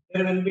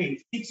 There will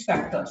be 6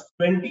 factors.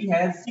 20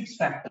 has 6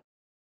 factors.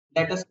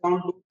 Let us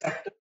count 2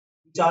 factors.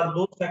 Which are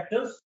those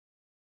factors?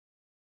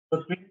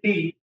 So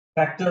 20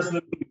 factors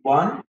will be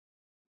 1,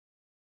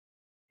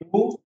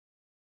 2,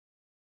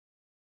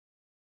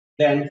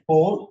 then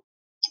 4,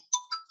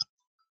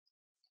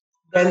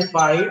 then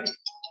 5,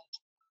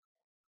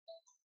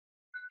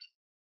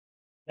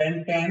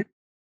 then 10,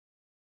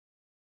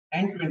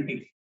 and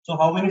 20. So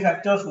how many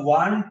factors?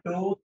 1,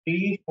 2,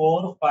 3,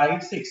 4,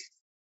 5, 6.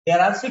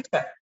 There are 6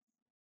 factors.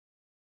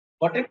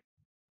 Got it?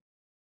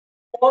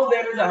 Suppose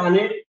there is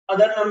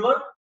another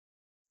number.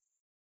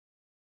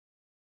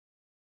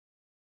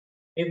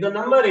 If the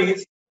number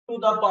is to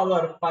the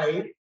power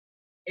 5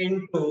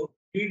 into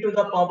 3 to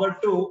the power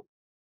 2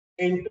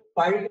 into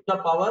 5 to the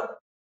power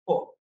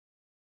 4.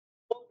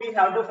 So we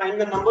have to find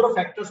the number of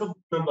factors of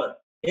this number.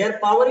 Here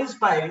power is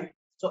 5.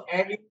 So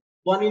add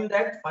 1 in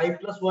that. 5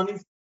 plus 1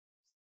 is.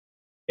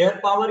 Here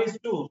power is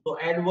 2. So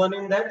add 1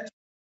 in that.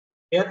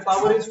 Here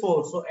power is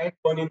 4. So add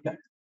 1 in that.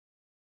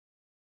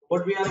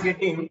 What we are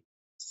getting?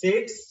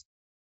 6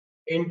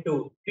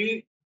 into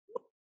 3,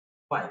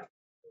 5.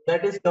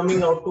 That is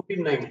coming out to be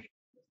 90. This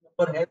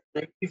number has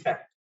 90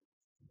 factors.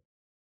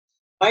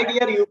 My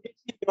dear,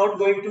 UPSC is not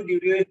going to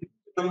give you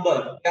a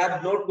number. They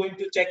are not going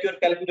to check your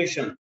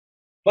calculation.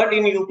 But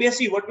in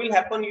UPSC, what will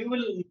happen? You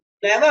will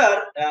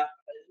never,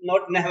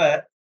 not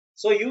never.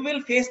 So you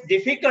will face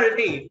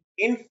difficulty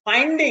in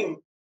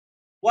finding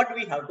what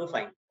we have to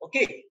find.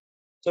 Okay.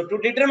 So to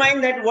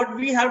determine that, what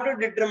we have to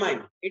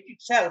determine it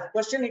itself,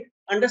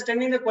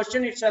 understanding the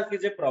question itself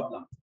is a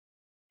problem.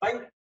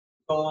 Fine.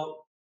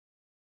 So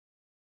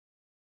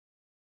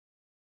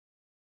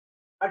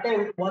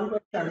attempt one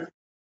question.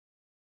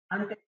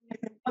 I'm taking a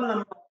simple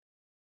number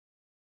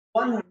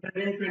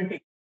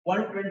 120.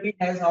 120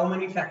 has how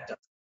many factors?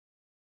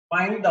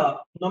 Find the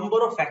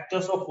number of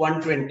factors of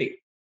 120.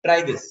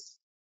 Try this.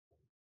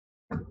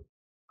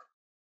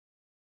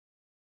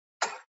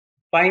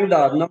 Find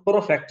the number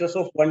of factors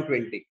of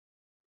 120.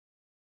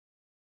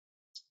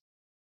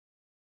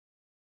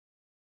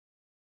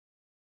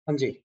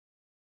 Anji,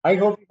 I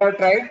hope you have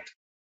tried.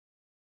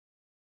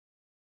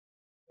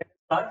 Let's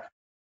start.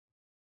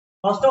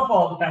 First of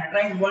all,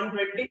 factorize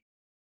 120.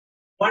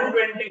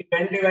 120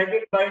 when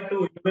divided by 2,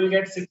 you will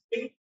get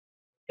 60.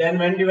 Then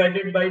when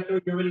divided by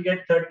 2, you will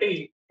get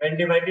 30. When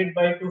divided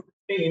by 2,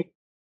 15.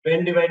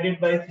 When divided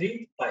by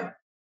 3, 5.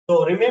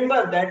 So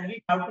remember that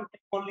we have to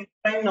take only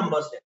prime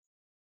numbers here.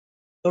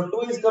 So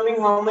 2 is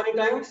coming how many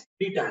times?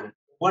 3 times.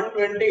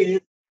 120 is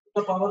to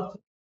the power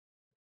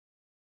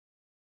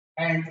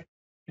 3 and 3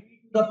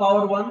 to the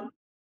power 1,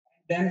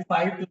 then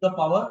 5 to the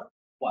power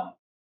 1.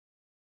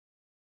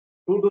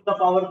 2 to the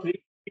power 3,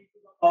 3 to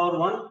the power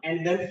 1,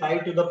 and then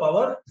 5 to the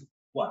power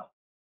 1.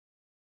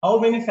 How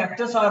many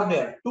factors are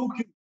there? 2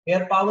 cube.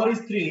 Here power is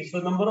 3, so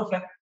number of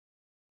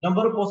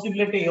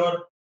possibility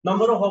or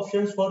number of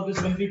options for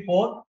this will be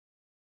 4.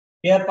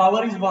 Here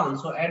power is 1,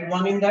 so add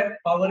 1 in that.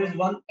 Power is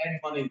 1, add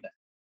 1 in that.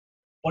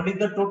 What is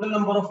the total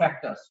number of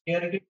factors? Here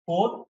it is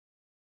 4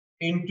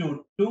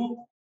 into 2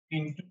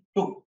 into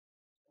 2.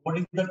 What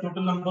is the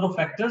total number of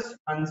factors?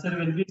 Answer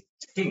will be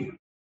 16.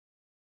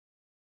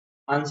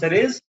 Answer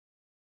is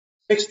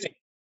 16.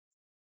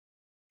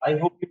 I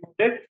hope you got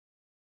it.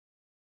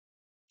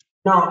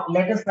 Now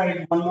let us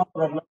try one more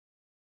problem.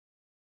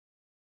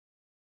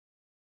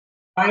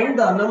 Find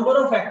the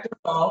number of factors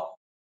of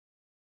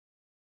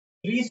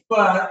 3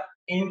 square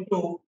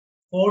into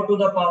 4 to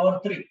the power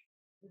 3.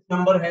 This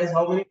number has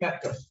how many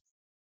factors?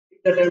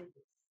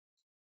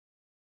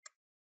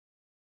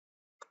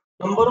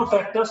 Number of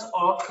factors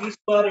of 3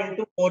 square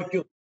into 4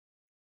 cube.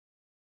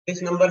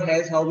 This number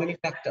has how many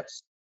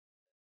factors?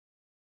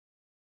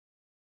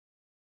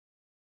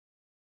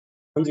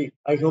 Anji,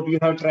 I hope you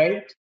have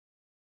tried.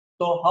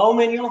 So how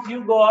many of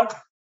you got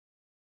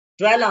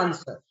 12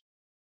 answers?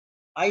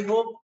 I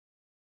hope,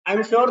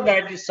 I'm sure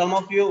that some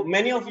of you,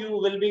 many of you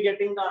will be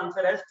getting the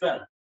answer as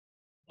 12.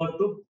 So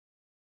 2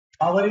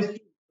 power is 2, 2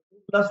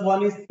 plus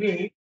 1 is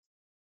 3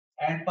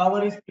 and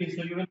power is 3.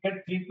 So you will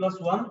get 3 plus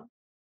 1,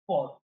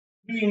 4.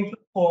 3 into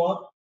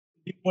 4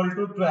 is equal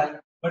to 12.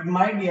 But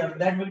my dear,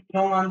 that will be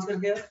wrong answer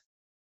here.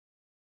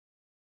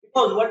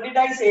 Because what did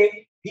I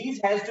say? These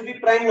has to be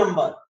prime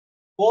number.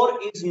 4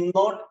 is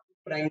not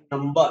prime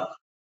number.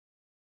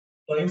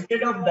 So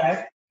instead of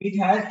that, it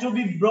has to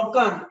be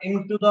broken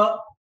into the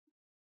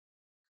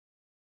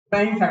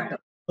prime factor.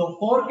 So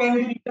 4 can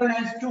be written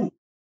as 2 to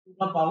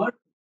the power 2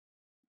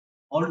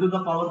 or to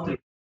the power 3.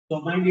 So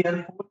my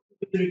dear, 4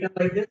 is written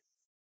like this.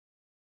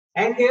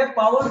 And here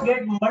powers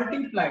get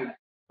multiplied.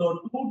 So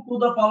 2 to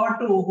the power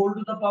 2 whole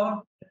to the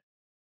power 6.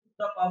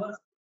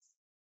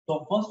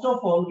 So first of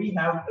all, we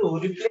have to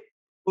replace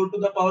 2 to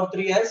the power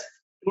 3 as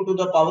 2 to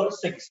the power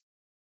 6.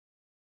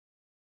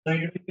 So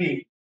it will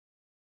be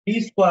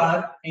 3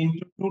 square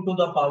into 2 to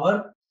the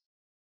power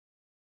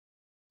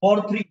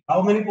 4 3.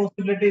 How many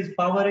possibilities?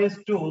 Power is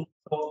 2.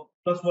 So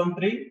plus 1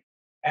 3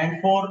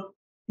 and 4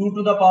 2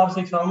 to the power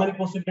 6. How many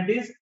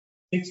possibilities?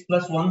 6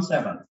 plus 1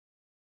 7.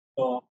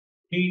 So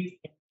 3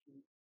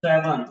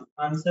 7.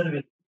 Answer will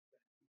be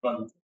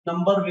 21.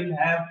 Number will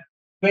have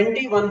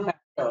 21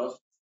 factors,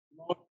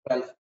 not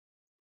 12.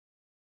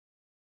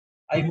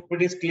 I hope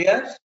it is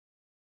clear.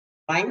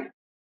 Fine.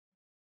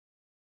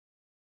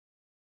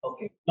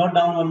 Okay. Note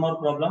down one more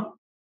problem.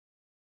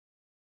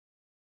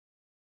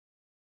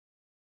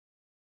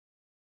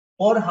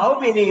 For how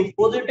many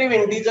positive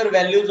integer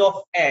values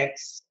of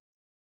x?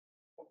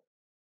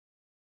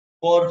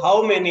 For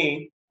how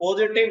many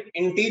positive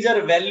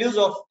integer values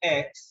of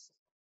x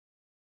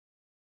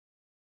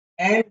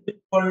n is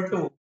equal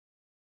to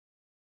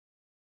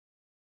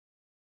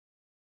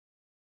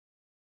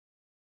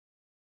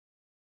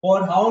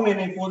for how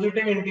many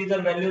positive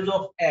integer values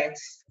of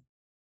x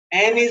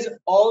n is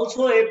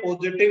also a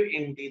positive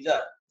integer?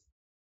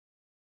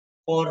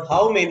 For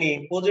how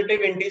many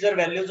positive integer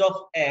values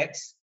of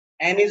x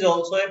n is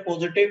also a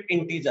positive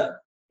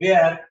integer,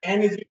 where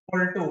n is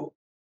equal to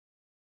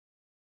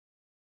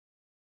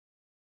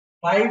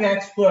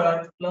 5x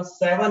squared plus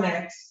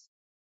 7x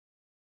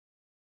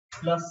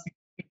plus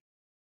 6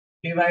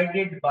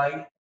 divided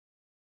by.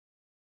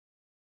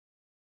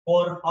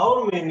 For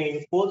how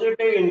many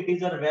positive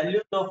integer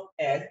values of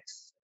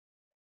x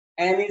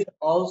n is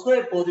also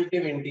a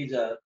positive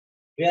integer,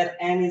 where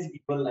n is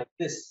given like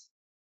this?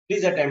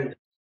 Please attempt.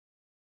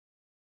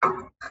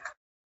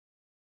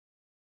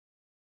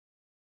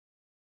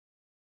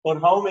 For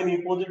how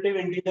many positive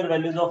integer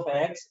values of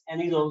x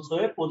n is also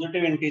a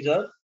positive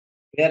integer,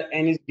 where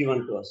n is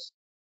given to us?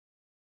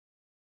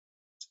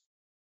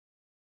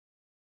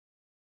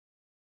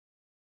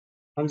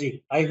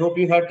 Hanji, I hope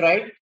you have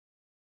tried.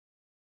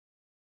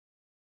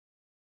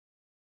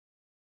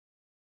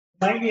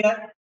 My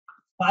dear,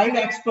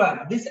 5x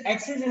square. This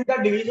x is in the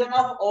division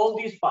of all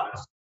these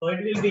parts. So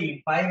it will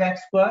be 5x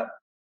square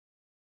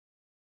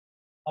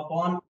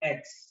upon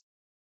x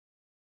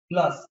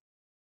plus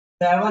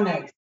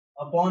 7x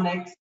upon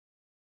x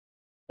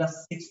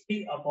plus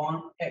 60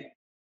 upon x.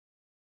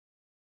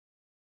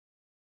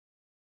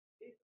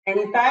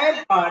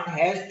 Entire part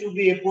has to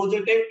be a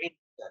positive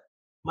integer.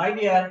 My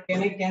dear,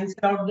 can I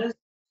cancel out this?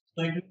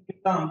 So it will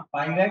become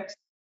 5x.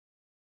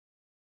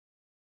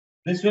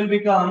 This will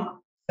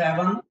become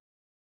 7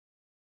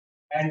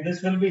 and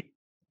this will be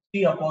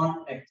 60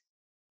 upon x.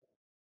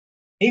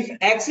 If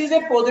x is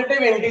a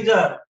positive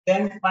integer,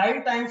 then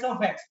 5 times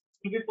of x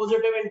will be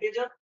positive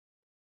integer.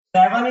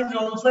 7 is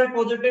also a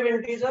positive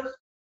integer.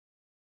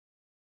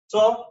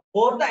 So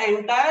for the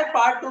entire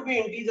part to be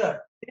integer,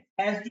 it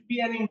has to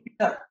be an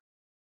integer.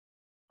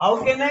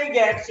 How can I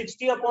get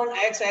 60 upon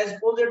x as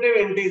positive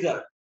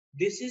integer?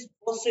 This is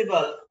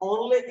possible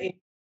only if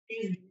it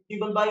is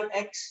divisible by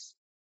x.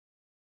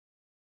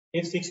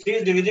 If 60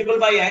 is divisible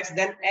by x,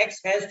 then x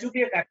has to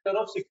be a factor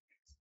of 60.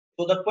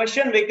 So the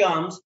question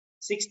becomes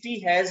 60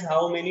 has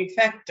how many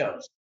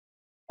factors?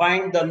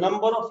 Find the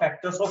number of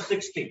factors of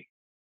 60.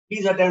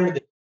 Please attempt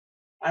this.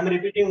 I am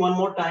repeating one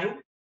more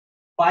time.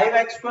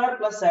 5x square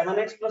plus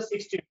 7x plus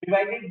 60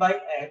 divided by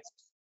x.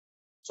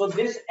 So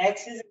this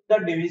x is the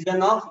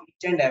division of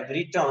each and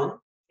every term.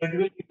 So it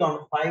will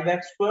become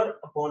 5x square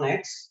upon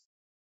x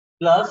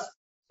plus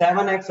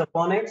 7x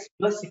upon x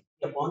plus 60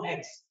 upon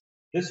x.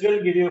 This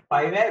will give you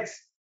 5x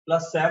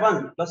plus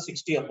 7 plus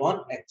 60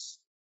 upon x.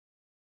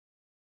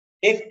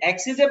 If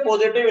x is a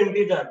positive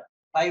integer,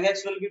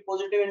 5x will be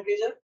positive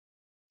integer.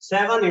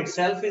 7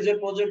 itself is a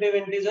positive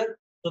integer.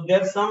 So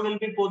their sum will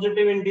be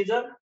positive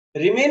integer.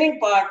 Remaining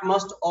part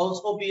must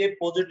also be a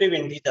positive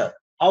integer.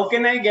 How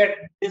can I get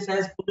this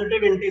as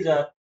positive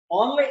integer?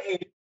 Only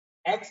if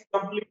x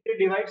completely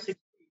divides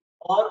 60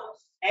 or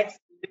x is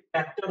a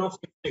factor of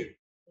 60.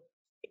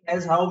 It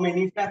has how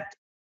many factors?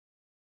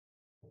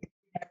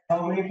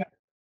 How many factors?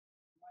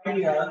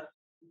 Here,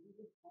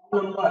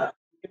 number.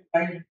 You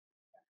can write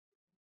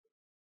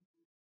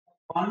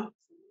 1, 2,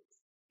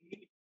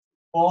 3,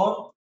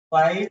 4,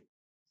 5,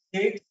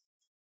 6,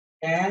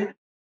 10,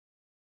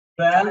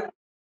 12,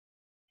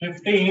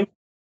 15,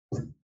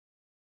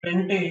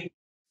 20,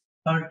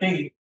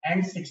 30,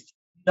 and 60.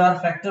 These are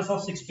factors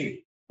of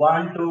 60.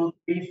 1, 2,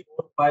 3,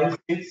 4, 5,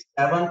 6,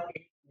 7,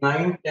 8,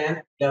 9,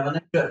 10, 11,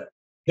 and 12.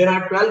 There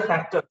are 12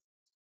 factors.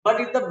 But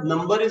if the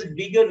number is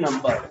bigger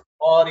number,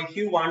 or if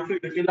you want to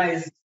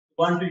utilize,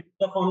 want to use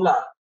the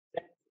formula,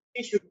 then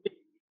it should be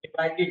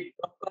divided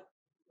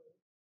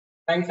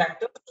 9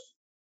 factors,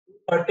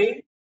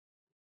 30,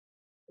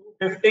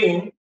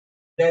 15,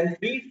 then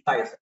 3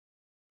 5.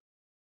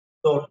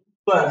 So 2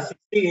 square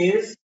 60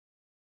 is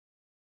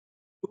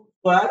 2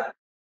 square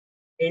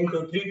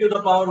into 3 to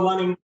the power 1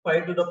 into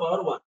 5 to the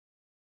power 1.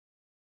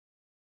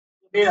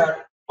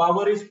 Here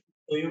power is,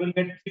 so you will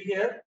get 3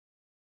 here.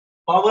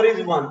 Power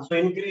is 1, so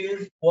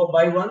increase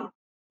by 1.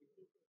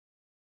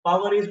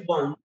 Power is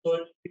 1, so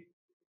increase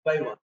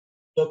by 1.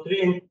 So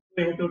 3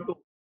 into 2.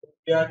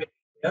 We are getting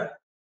here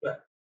 12.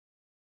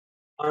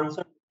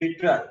 Answer is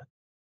 12.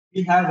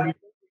 We have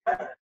written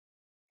here,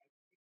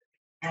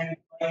 and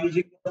by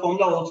using the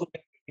formula also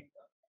getting the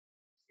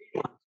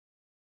same.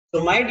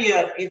 So my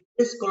dear, if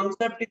this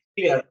concept is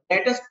clear,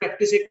 let us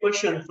practice a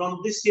question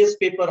from this year's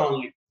paper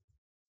only.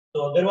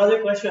 So there was a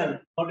question,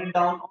 note it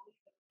down.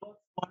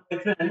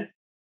 Different.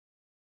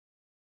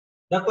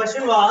 The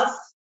question was,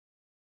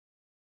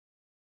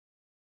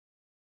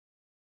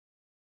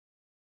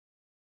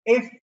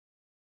 if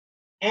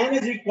n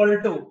is equal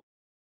to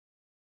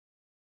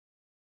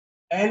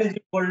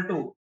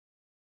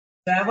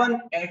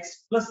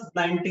 7x plus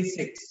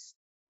 96.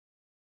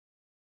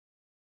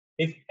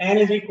 If n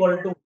is equal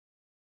to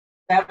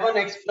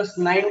 7x plus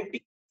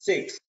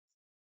 96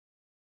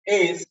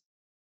 is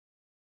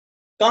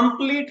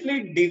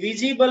completely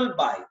divisible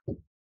by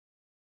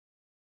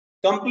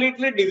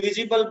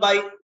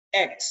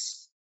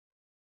x,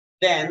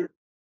 then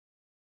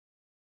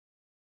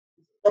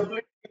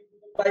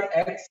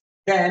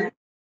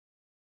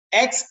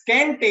x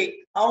can take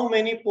how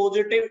many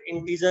positive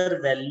integer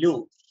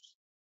values?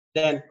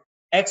 Then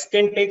x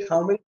can take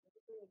how many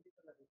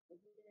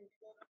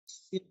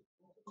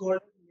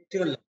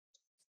positive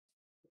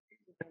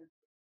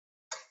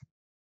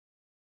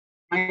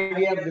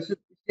integer? This is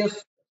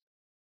just,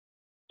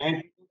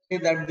 and say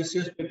that this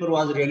year's paper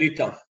was really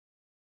tough.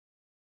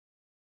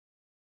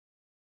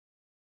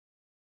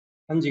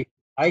 Anji,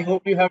 I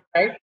hope you have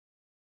tried,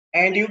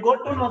 and you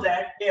got to know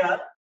that here,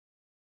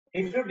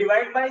 if you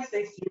divide by 6,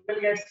 you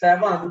will get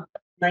 7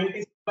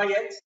 96 by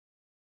x.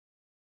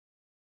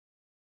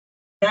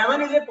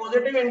 7 is a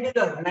positive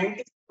integer.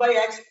 96 by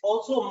x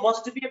also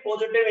must be a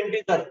positive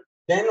integer.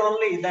 Then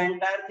only the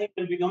entire thing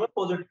will become a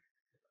positive.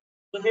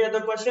 So here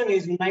the question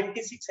is,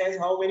 96 has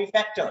how many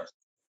factors?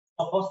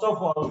 So first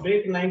of all,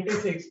 break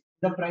 96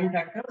 the prime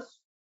factors.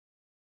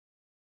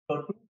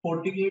 So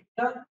 248,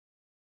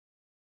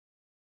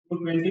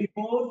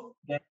 224,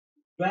 then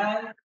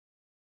 12,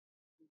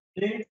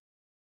 6,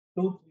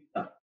 2,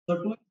 3. So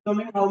 2 is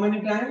coming how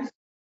many times?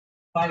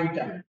 5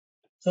 times.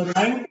 So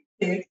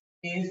 96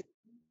 is to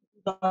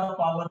the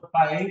power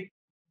 5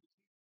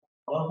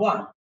 or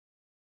 1.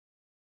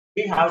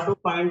 we have to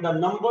find the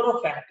number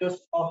of factors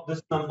of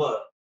this number.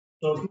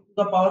 So 2 to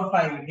the power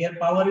 5, here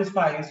power is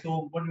 5,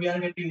 so what we are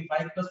getting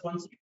 5 plus 1,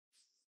 6.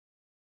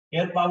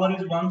 Here power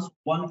is 1, so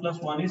 1 plus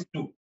 1 is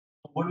 2.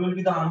 So what will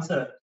be the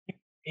answer? 6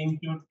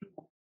 into 2,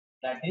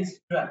 that is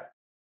 12.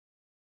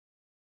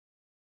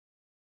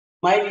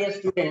 My dear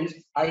students,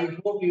 I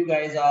hope you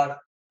guys are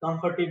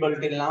comfortable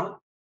till now.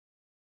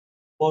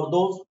 For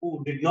those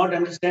who did not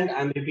understand,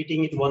 I am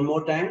repeating it one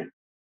more time.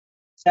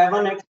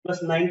 7x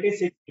plus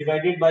 96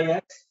 divided by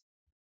x.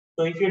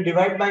 So if you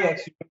divide by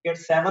x, you will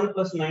get 7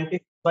 plus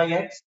 96 by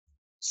x.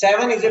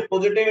 7 is a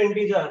positive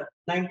integer.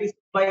 96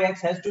 by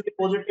x has to be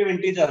positive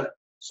integer.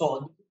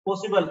 So this is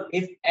possible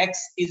if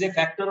x is a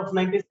factor of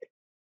 96.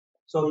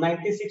 So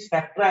 96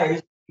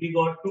 factorized, we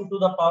got 2 to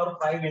the power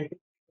 5 into 2 to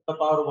the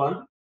power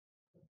 1.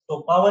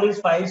 So power is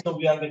 5, so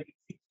we are getting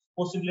 6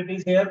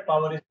 possibilities here.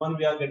 Power is 1,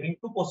 we are getting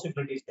 2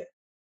 possibilities here.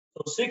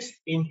 So 6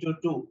 into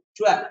 2,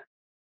 12.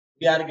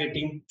 We are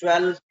getting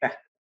 12 factors.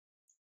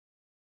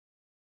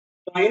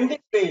 So in this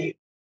way,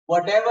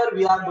 whatever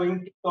we are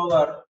going to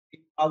cover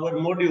in our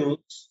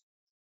modules,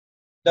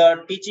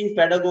 the teaching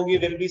pedagogy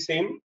will be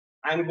same.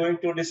 I am going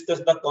to discuss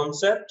the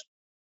concept.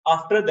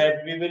 After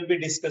that, we will be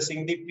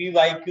discussing the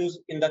PYQs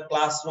in the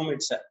classroom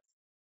itself.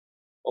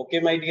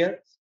 Okay, my dear?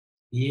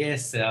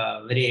 Yes,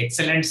 very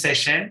excellent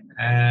session.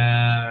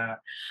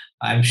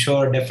 I'm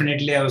sure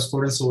definitely our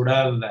students would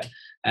have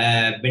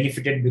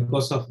benefited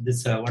because of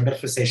this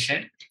wonderful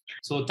session.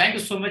 So thank you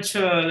so much,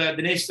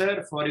 Dinesh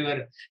sir, for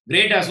your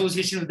great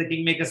association with the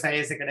KingMakers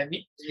IAS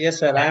Academy. Yes,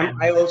 sir.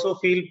 I also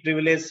feel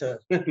privileged, sir.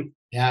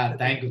 Yeah,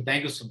 thank you.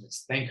 Thank you so much.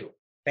 Thank you.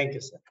 Thank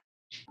you, sir.